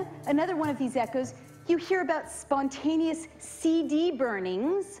then, another one of these echoes, you hear about spontaneous CD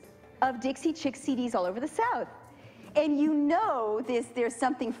burnings of Dixie Chicks CDs all over the South. And you know there's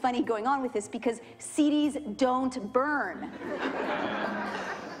something funny going on with this because CDs don't burn.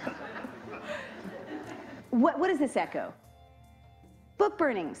 What does this echo? Book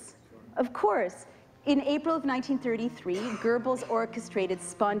burnings, of course. In April of 1933, Goebbels orchestrated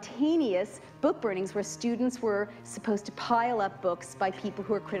spontaneous book burnings where students were supposed to pile up books by people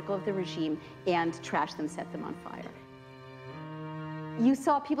who were critical of the regime and trash them, set them on fire. You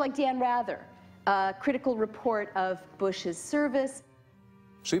saw people like Dan Rather, a critical report of Bush's service.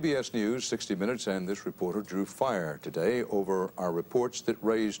 CBS News, 60 Minutes, and this reporter drew fire today over our reports that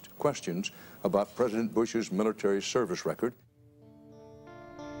raised questions about President Bush's military service record.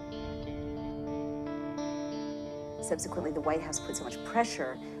 Subsequently, the White House put so much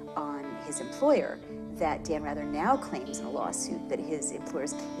pressure on his employer that Dan Rather now claims in a lawsuit that his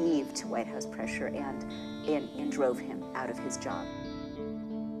employers caved to White House pressure and drove him out of his job.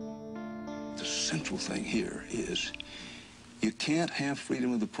 The central thing here is you can't have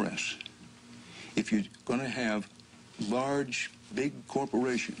freedom of the press if you're going to have large, big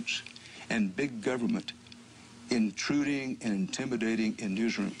corporations and big government intruding and intimidating in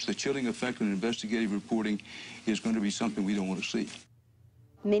newsrooms. The chilling effect of investigative reporting is going to be something we don't want to see.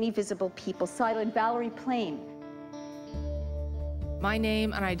 Many visible people cited Valerie Plame. My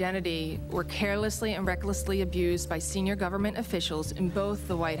name and identity were carelessly and recklessly abused by senior government officials in both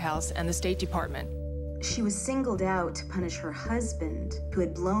the White House and the State Department. She was singled out to punish her husband, who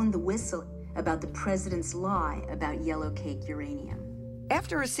had blown the whistle about the president's lie about yellow cake uranium.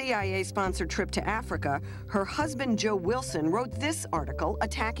 After a CIA-sponsored trip to Africa, her husband, Joe Wilson, wrote this article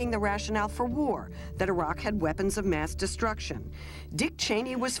attacking the rationale for war, that Iraq had weapons of mass destruction. Dick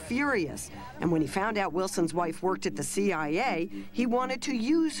Cheney was furious, and when he found out Wilson's wife worked at the CIA, he wanted to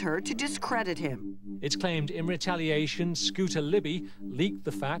use her to discredit him. It's claimed in retaliation, Scooter Libby leaked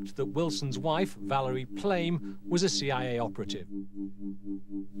the fact that Wilson's wife, Valerie Plame, was a CIA operative.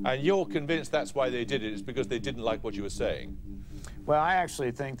 And you're convinced that's why they did it, it's because they didn't like what you were saying? Well, I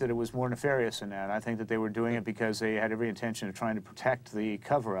actually think that it was more nefarious than that. I think that they were doing it because they had every intention of trying to protect the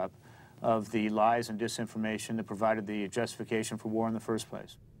cover-up of the lies and disinformation that provided the justification for war in the first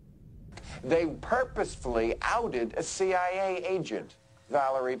place. They purposefully outed a CIA agent,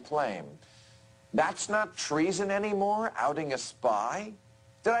 Valerie Plame. That's not treason anymore, outing a spy?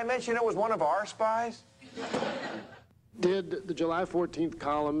 Did I mention it was one of our spies? Did the July 14th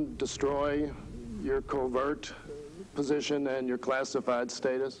column destroy your covert position and your classified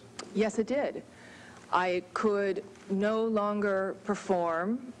status? Yes, it did. I could no longer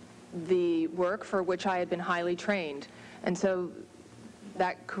perform the work for which I had been highly trained, and so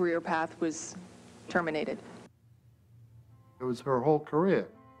that career path was terminated. It was her whole career,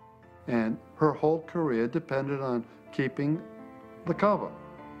 and her whole career depended on keeping the cover,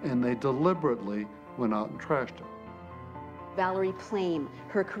 and they deliberately went out and trashed her. Valerie Plame,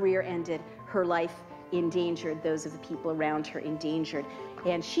 her career ended, her life endangered, those of the people around her endangered.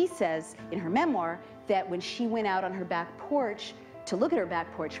 And she says in her memoir that when she went out on her back porch, to look at her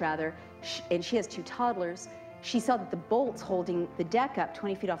back porch rather, and she has 2 toddlers, she saw that the bolts holding the deck up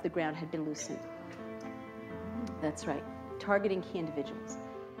 20 feet off the ground had been loosened. That's right, targeting key individuals.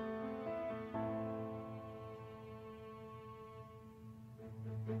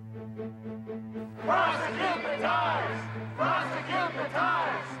 Prosecute the Times! Prosecute the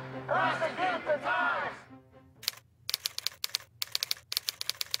Times! Prosecute the Times!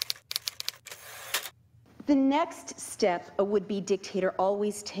 The next step a would-be dictator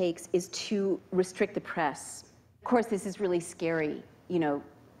always takes is to restrict the press. Of course, this is really scary, you know,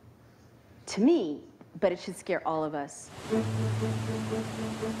 to me, but it should scare all of us.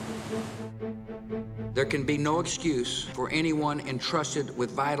 There can be no excuse for anyone entrusted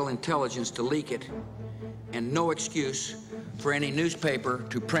with vital intelligence to leak it, and no excuse for any newspaper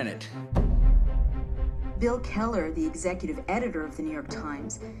to print it. Bill Keller, the executive editor of the New York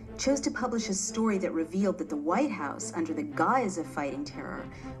Times, chose to publish a story that revealed that the White House, under the guise of fighting terror,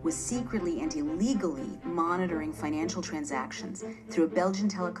 was secretly and illegally monitoring financial transactions through a Belgian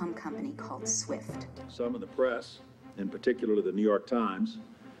telecom company called SWIFT. Some in the press, in particular the New York Times,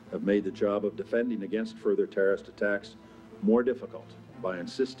 have made the job of defending against further terrorist attacks more difficult by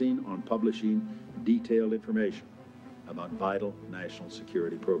insisting on publishing detailed information about vital national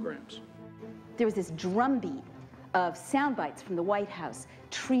security programs. There was this drumbeat of sound bites from the White House: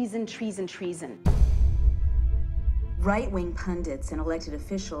 treason, treason, treason. Right-wing pundits and elected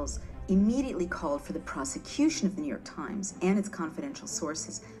officials immediately called for the prosecution of the New York Times and its confidential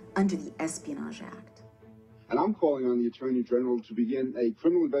sources under the Espionage Act. And I'm calling on the Attorney General to begin a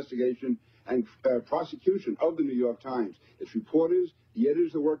criminal investigation and prosecution of the New York Times, its reporters, the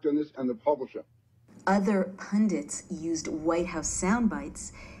editors that worked on this, and the publisher. Other pundits used White House sound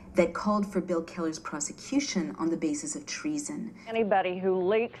bites that called for Bill Keller's prosecution on the basis of treason. Anybody who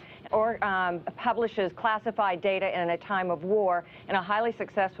leaks or publishes classified data in a time of war in a highly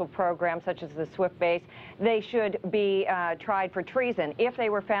successful program such as the SWIFT base, they should be tried for treason. If they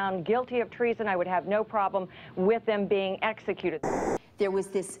were found guilty of treason, I would have no problem with them being executed. There was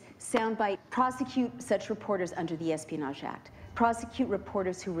this soundbite: prosecute such reporters under the Espionage Act. Prosecute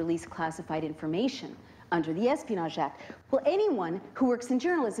reporters who release classified information under the Espionage Act. Well, anyone who works in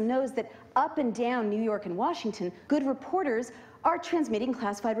journalism knows that up and down New York and Washington, good reporters are transmitting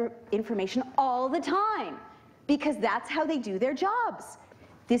classified information all the time, because that's how they do their jobs.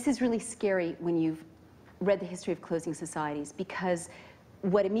 This is really scary when you've read the history of closing societies, because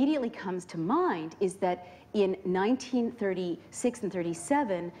what immediately comes to mind is that in 1936 and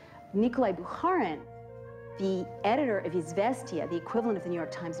 37, Nikolai Bukharin, the editor of Izvestia, the equivalent of the New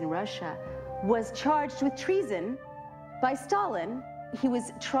York Times in Russia, was charged with treason by Stalin. He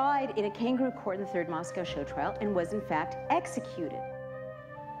was tried in a kangaroo court in the Third Moscow Show trial and was in fact executed.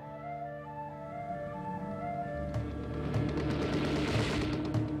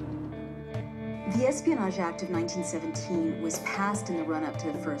 The Espionage Act of 1917 was passed in the run-up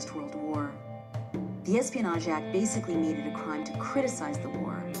to the First World War. The Espionage Act basically made it a crime to criticize the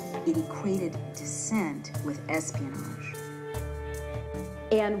war. It equated dissent with espionage.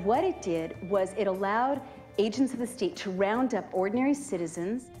 And what it did was it allowed agents of the state to round up ordinary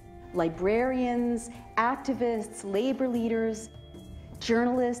citizens, librarians, activists, labor leaders,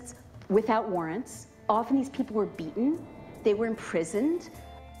 journalists, without warrants. Often these people were beaten, they were imprisoned.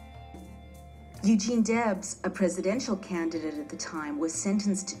 Eugene Debs, a presidential candidate at the time, was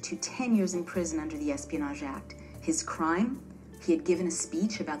sentenced to 10 years in prison under the Espionage Act. His crime? He had given a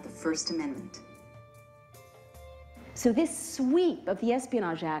speech about the First Amendment. So this sweep of the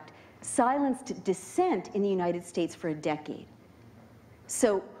Espionage Act silenced dissent in the United States for a decade.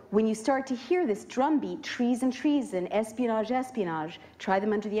 So when you start to hear this drumbeat, treason, treason, espionage, espionage, try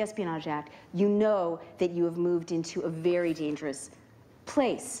them under the Espionage Act, you know that you have moved into a very dangerous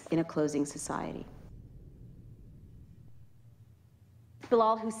place in a closing society.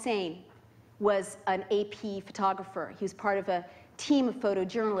 Bilal Hussein was an AP photographer. He was part of a team of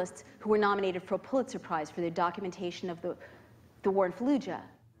photojournalists who were nominated for a Pulitzer Prize for their documentation of the war in Fallujah.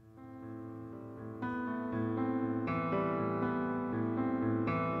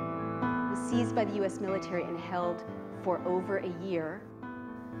 He was seized by the US military and held for over a year.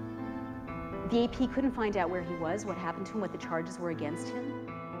 The AP couldn't find out where he was, what happened to him, what the charges were against him.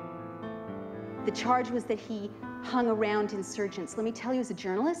 The charge was that he hung around insurgents. Let me tell you, as a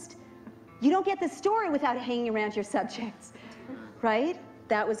journalist, you don't get the story without hanging around your subjects, right?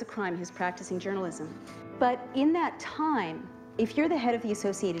 That was a crime. He was practicing journalism. But in that time, if you're the head of the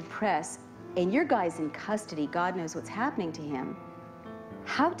Associated Press and your guy's in custody, God knows what's happening to him,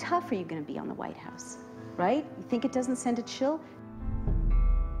 how tough are you going to be on the White House, right? You think it doesn't send a chill?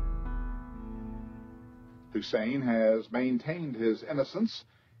 Hussein has maintained his innocence,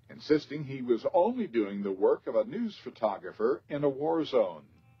 insisting he was only doing the work of a news photographer in a war zone.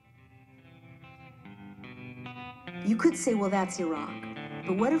 You could say, well, that's Iraq.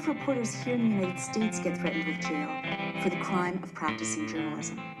 But what if reporters here in the United States get threatened with jail for the crime of practicing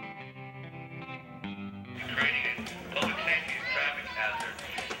journalism?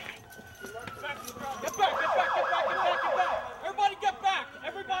 Get back! Everybody get back!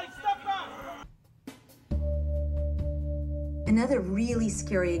 Everybody step back! Another really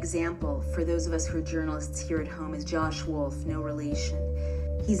scary example for those of us who are journalists here at home is Josh Wolf, no relation.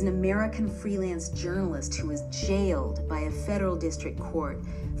 He's an American freelance journalist who was jailed by a federal district court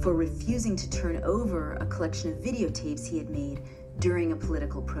for refusing to turn over a collection of videotapes he had made during a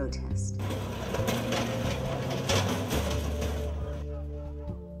political protest.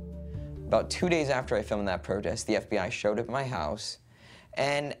 About 2 days after I filmed that protest, the FBI showed up at my house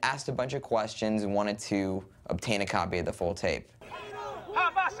and asked a bunch of questions and wanted to obtain a copy of the full tape.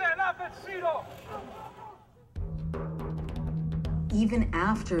 Even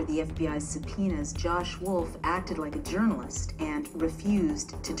after the FBI's subpoenas, Josh Wolf acted like a journalist and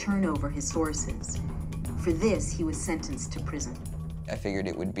refused to turn over his sources. For this, he was sentenced to prison. I figured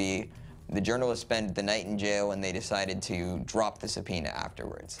it would be the journalists spend the night in jail and they decided to drop the subpoena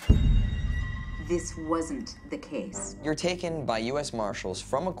afterwards. This wasn't the case. You're taken by U.S. Marshals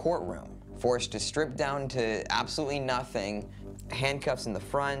from a courtroom, forced to strip down to absolutely nothing, handcuffs in the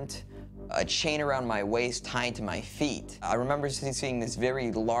front, a chain around my waist tied to my feet. I remember seeing this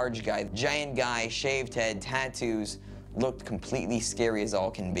very large guy, giant guy, shaved head, tattoos, looked completely scary as all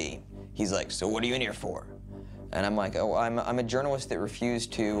can be. He's like, "So what are you in here for?" And I'm like, "Oh, I'm a journalist that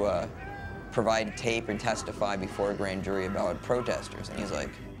refused to provide tape and testify before a grand jury about protesters." And he's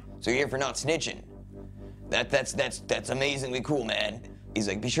like, "So you're here for not snitching? That's amazingly cool, man." He's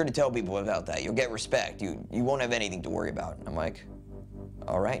like, "Be sure to tell people about that. You'll get respect. You won't have anything to worry about." And I'm like,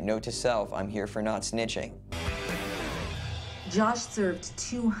 all right, note to self, I'm here for not snitching. Josh served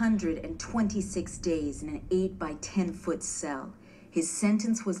 226 days in an 8 by 10 foot cell. His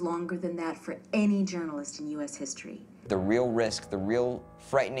sentence was longer than that for any journalist in U.S. history. The real risk, the real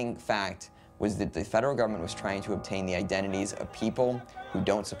frightening fact was that the federal government was trying to obtain the identities of people who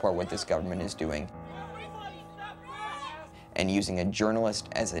don't support what this government is doing, and using a journalist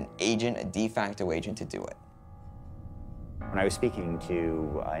as an agent, a de facto agent, to do it. When I was speaking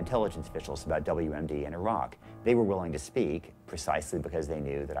to intelligence officials about WMD in Iraq, they were willing to speak precisely because they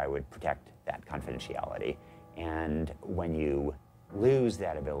knew that I would protect that confidentiality. And when you lose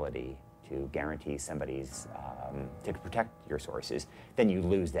that ability to guarantee somebody's, to protect your sources, then you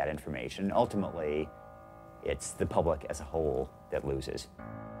lose that information. Ultimately, it's the public as a whole that loses.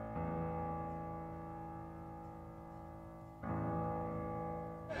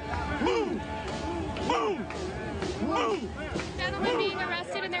 Move! Move! Move! Gentlemen being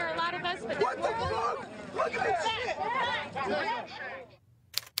arrested, and there are a lot of us, but what the fuck? Look at this shit!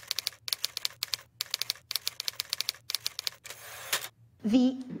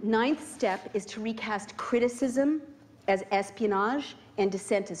 The 9th step is to recast criticism as espionage and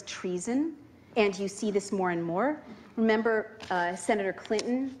dissent as treason, and you see this more and more. Remember, Senator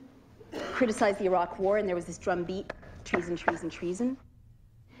Clinton criticized the Iraq War, and there was this drumbeat, treason, treason, treason.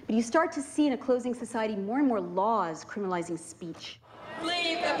 But you start to see in a closing society more and more laws criminalizing speech.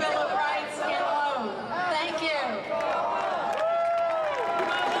 Leave the Bill of Rights alone. Thank you.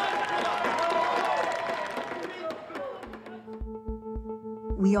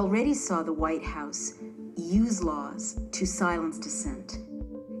 We already saw the White House use laws to silence dissent.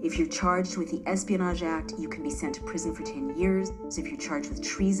 If you're charged with the Espionage Act, you can be sent to prison for 10 years. So if you're charged with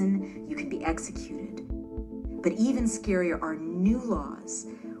treason, you can be executed. But even scarier are new laws.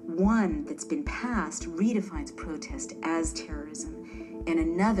 One that's been passed redefines protest as terrorism, and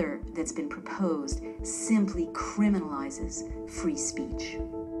another that's been proposed simply criminalizes free speech.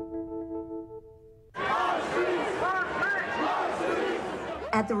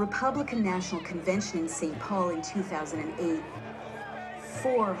 At the Republican National Convention in St. Paul in 2008,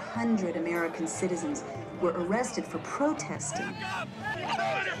 400 American citizens were arrested for protesting.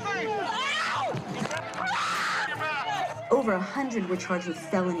 Over 100 were charged with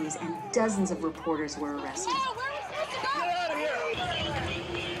felonies, and dozens of reporters were arrested.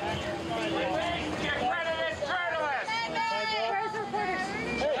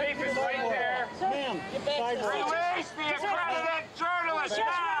 Release the accredited journalist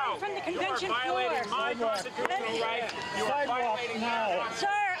now! From the convention you are violating floor. my constitutional right. You are violating now. Sir,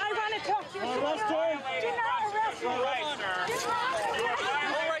 I want to talk to you. Arrest her. Do not arrest me. Right, sir.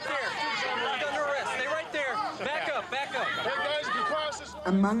 Hold right there. You're under arrest. Stay right there. Back up. Back up. Hey, guys, if you cross this...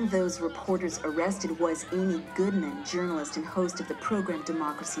 Among those reporters arrested was Amy Goodman, journalist and host of the program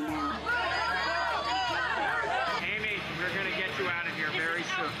Democracy Now! Amy, we're going to get you out of here very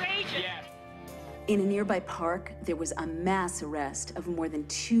soon. Yes. In a nearby park, there was a mass arrest of more than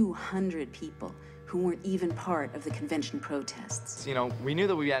 200 people who weren't even part of the convention protests. You know, we knew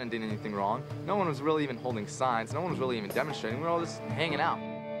that we hadn't done anything wrong. No one was really even holding signs. No one was really even demonstrating. We were all just hanging out.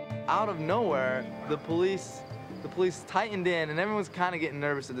 Out of nowhere, the police tightened in, and everyone's kind of getting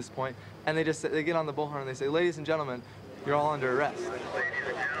nervous at this point. And they get on the bullhorn and they say, "Ladies and gentlemen, you're all under arrest." Ladies and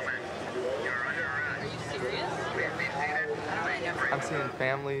gentlemen, you're under arrest. Are you serious? Please be seated. I'm seeing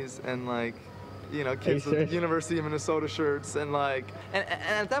families and, like, you know, kids with University of Minnesota shirts, and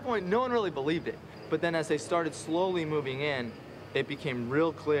at that point, no one really believed it. But then as they started slowly moving in, it became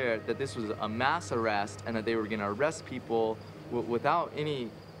real clear that this was a mass arrest and that they were going to arrest people without any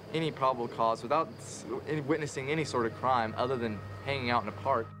probable cause, without witnessing any sort of crime other than hanging out in a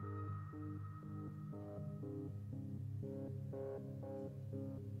park.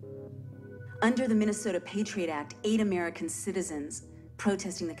 Under the Minnesota Patriot Act, 8 American citizens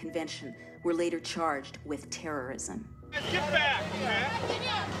protesting the convention were later charged with terrorism. Get back!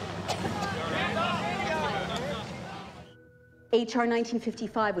 H.R.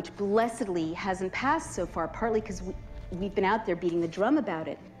 1955, which blessedly hasn't passed so far, partly because we've been out there beating the drum about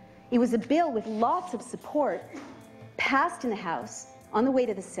it. It was a bill with lots of support, passed in the House, on the way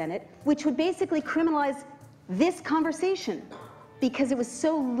to the Senate, which would basically criminalize this conversation, because it was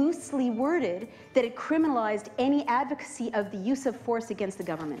so loosely worded that it criminalized any advocacy of the use of force against the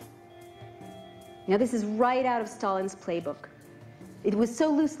government. Now, this is right out of Stalin's playbook. It was so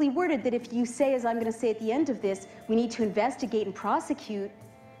loosely worded that if you say, as I'm going to say at the end of this, we need to investigate and prosecute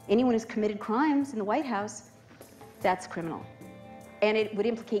anyone who's committed crimes in the White House, that's criminal. And it would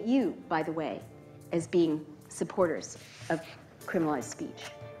implicate you, by the way, as being supporters of criminalized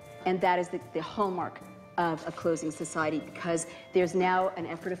speech. And that is the hallmark of a closing society, because there's now an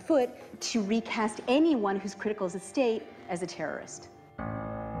effort afoot to recast anyone who's critical of the state as a terrorist.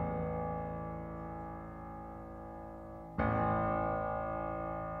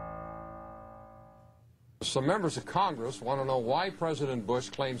 Some members of Congress want to know why President Bush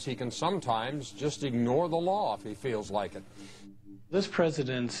claims he can sometimes just ignore the law if he feels like it. This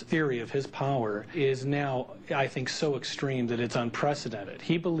president's theory of his power is now, I think, so extreme that it's unprecedented.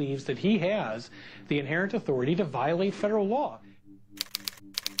 He believes that he has the inherent authority to violate federal law.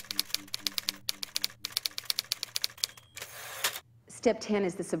 Step 10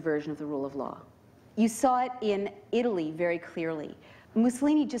 is the subversion of the rule of law. You saw it in Italy very clearly.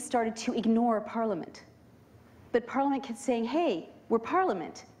 Mussolini just started to ignore Parliament. But Parliament kept saying, hey, we're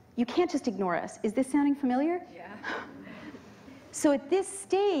Parliament. You can't just ignore us. Is this sounding familiar? Yeah. So at this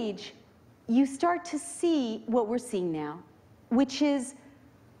stage, you start to see what we're seeing now, which is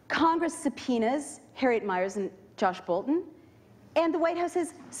Congress subpoenas Harriet Miers and Josh Bolten, and the White House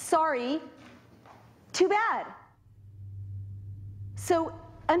says, sorry, too bad. So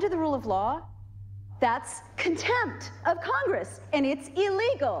under the rule of law, that's contempt of Congress, and it's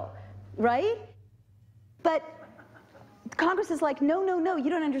illegal, right? But Congress is like, no, no, no, you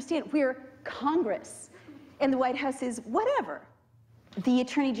don't understand. We're Congress. And the White House is whatever. The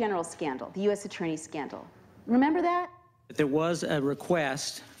Attorney General scandal, the U.S. Attorney scandal. Remember that? There was a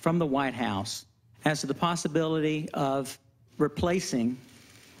request from the White House as to the possibility of replacing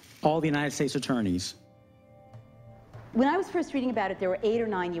all the United States attorneys. When I was first reading about it, there were 8 or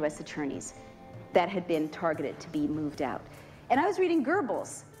 9 U.S. attorneys that had been targeted to be moved out. And I was reading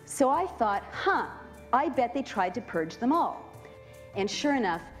Goebbels, so I thought, I bet they tried to purge them all. And sure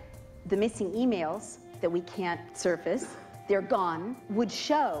enough, the missing emails that we can't surface, they're gone, would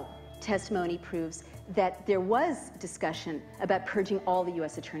show testimony proves that there was discussion about purging all the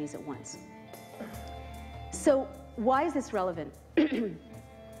U.S. attorneys at once. So why is this relevant?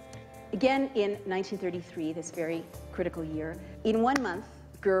 Again, in 1933, this very critical year, in 1 month,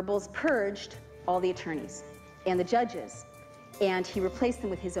 Goebbels purged all the attorneys and the judges, and he replaced them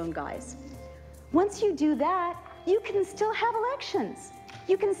with his own guys. Once you do that, you can still have elections.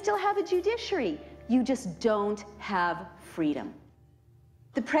 You can still have a judiciary. You just don't have freedom.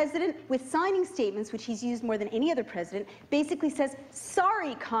 The president, with signing statements, which he's used more than any other president, basically says,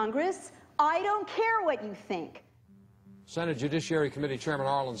 sorry, Congress, I don't care what you think. Senate Judiciary Committee Chairman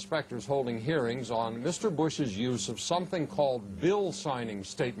Arlen Specter is holding hearings on Mr. Bush's use of something called bill signing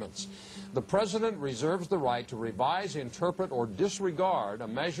statements. The president reserves the right to revise, interpret, or disregard a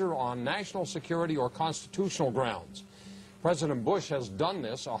measure on national security or constitutional grounds. President Bush has done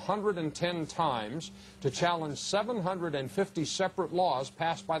this 110 times to challenge 750 separate laws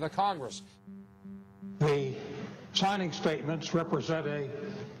passed by the Congress. The signing statements represent a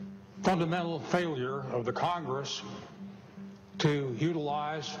fundamental failure of the Congress to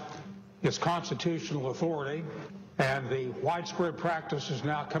utilize its constitutional authority, and the widespread practice has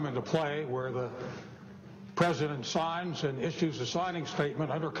now come into play where the president signs and issues a signing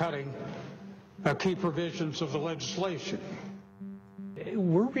statement undercutting key provisions of the legislation.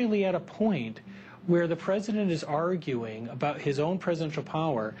 We're really at a point where the president is arguing about his own presidential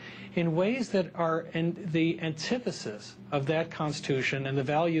power in ways that are in the antithesis of that Constitution and the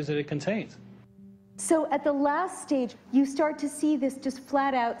values that it contains. So at the last stage, you start to see this just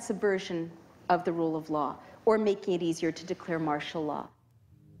flat-out subversion of the rule of law, or making it easier to declare martial law.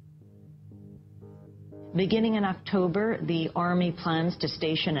 Beginning in October, the Army plans to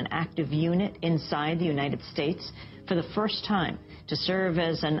station an active unit inside the United States for the first time to serve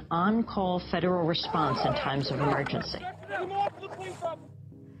as an on-call federal response in times of emergency.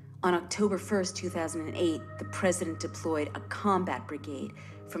 On October 1st, 2008, the president deployed a combat brigade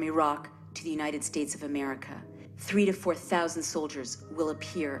from Iraq to the United States of America. 3,000 to 4,000 soldiers will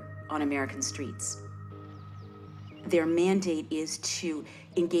appear on American streets. Their mandate is to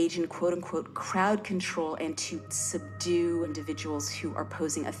engage in quote-unquote crowd control and to subdue individuals who are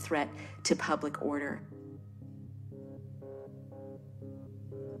posing a threat to public order.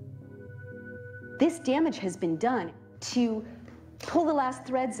 This damage has been done to pull the last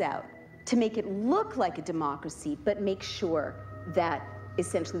threads out, to make it look like a democracy, but make sure that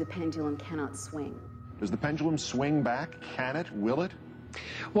essentially the pendulum cannot swing. Does the pendulum swing back? Can it? Will it?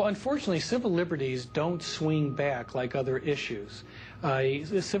 Well, unfortunately, civil liberties don't swing back like other issues.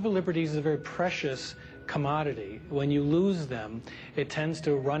 Civil liberties is a very precious commodity. When you lose them, it tends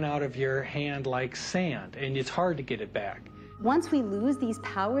to run out of your hand like sand, and it's hard to get it back. Once we lose these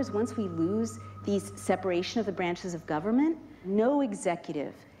powers, once we lose these separation of the branches of government, no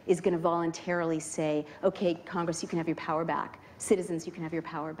executive is going to voluntarily say, okay, Congress, you can have your power back. Citizens, you can have your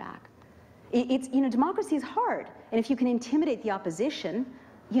power back. Democracy is hard. And if you can intimidate the opposition,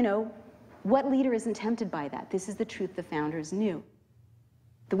 what leader isn't tempted by that? This is the truth the founders knew.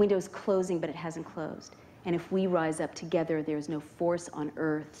 The window is closing, but it hasn't closed. And if we rise up together, there is no force on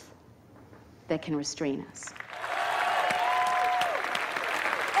earth that can restrain us.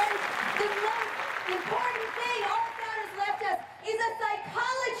 And the most important thing our founders left us is a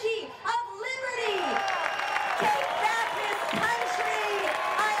psychology of liberty. Take back this country.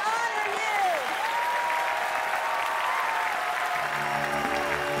 I honor you.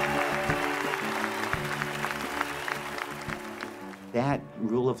 That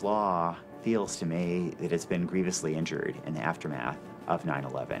rule of law feels to me that it's been grievously injured in the aftermath of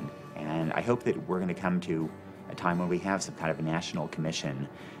 9/11. And I hope that we're going to come to a time when we have some kind of a national commission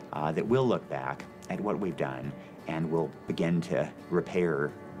that will look back at what we've done and will begin to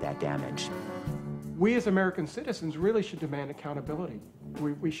repair that damage. We as American citizens really should demand accountability.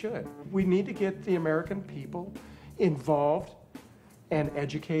 We should. We need to get the American people involved and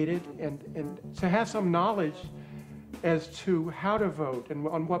educated and to have some knowledge as to how to vote and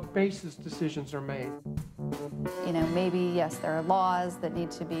on what basis decisions are made. Maybe, yes, there are laws that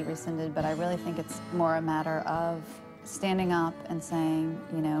need to be rescinded, but I really think it's more a matter of standing up and saying,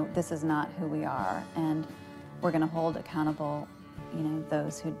 this is not who we are, and we're going to hold accountable,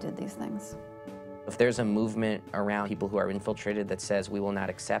 those who did these things. If there's a movement around people who are infiltrated that says we will not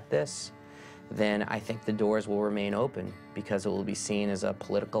accept this, then I think the doors will remain open because it will be seen as a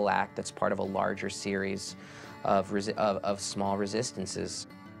political act that's part of a larger series of small resistances.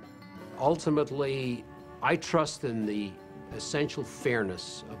 Ultimately, I trust in the essential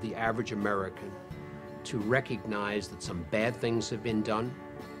fairness of the average American to recognize that some bad things have been done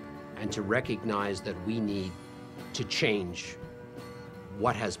and to recognize that we need to change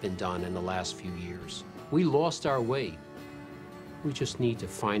what has been done in the last few years. We lost our way. We just need to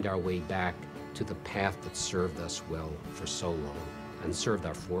find our way back to the path that served us well for so long and served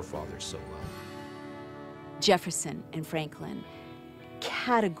our forefathers so well. Jefferson and Franklin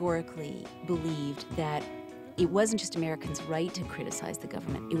categorically believed that It wasn't just Americans' right to criticize the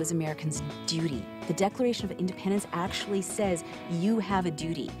government, it was Americans' duty. The Declaration of Independence actually says you have a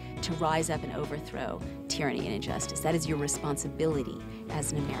duty to rise up and overthrow tyranny and injustice. That is your responsibility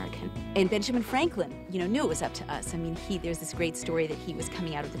as an American. And Benjamin Franklin, knew it was up to us. I mean, there's this great story that he was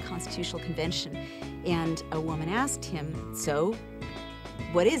coming out of the Constitutional Convention, and a woman asked him, so,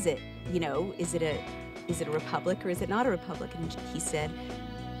 what is it? Is it a republic or is it not a republic? And he said,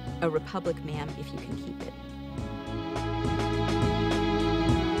 a republic, ma'am, if you can keep it.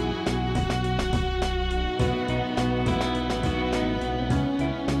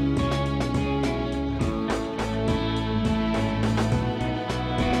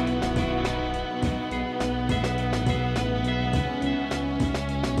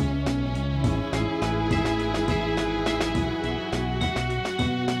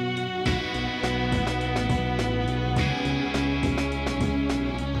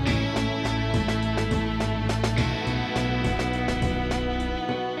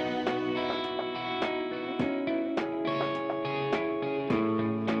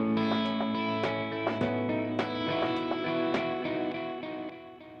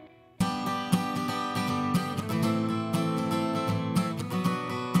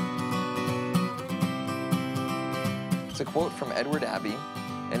 A quote from Edward Abbey,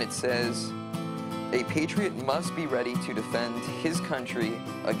 and it says, "A patriot must be ready to defend his country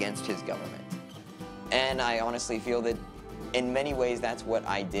against his government." And I honestly feel that in many ways that's what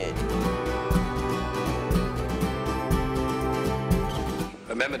I did.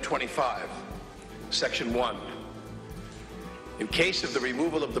 Amendment 25, Section 1. In case of the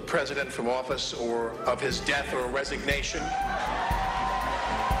removal of the President from office or of his death or resignation,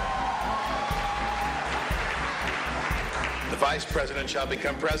 the Vice President shall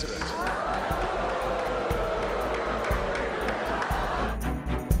become President.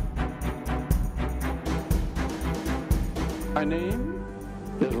 My name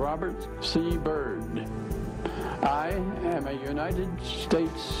is Robert C. Byrd. I am a United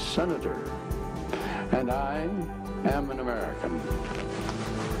States Senator, and I am an American.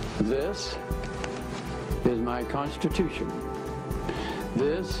 This is my Constitution.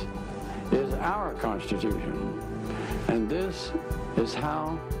 This is our Constitution. And this is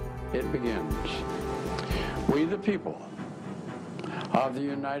how it begins. We, the people of the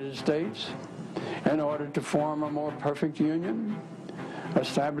United States, in order to form a more perfect union,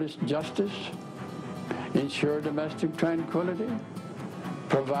 establish justice, ensure domestic tranquility,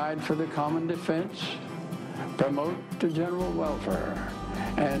 provide for the common defense, promote the general welfare,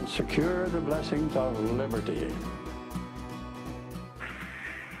 and secure the blessings of liberty.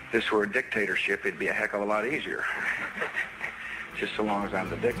 If this were a dictatorship, it'd be a heck of a lot easier. Just so long as I'm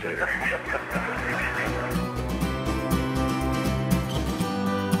the dictator.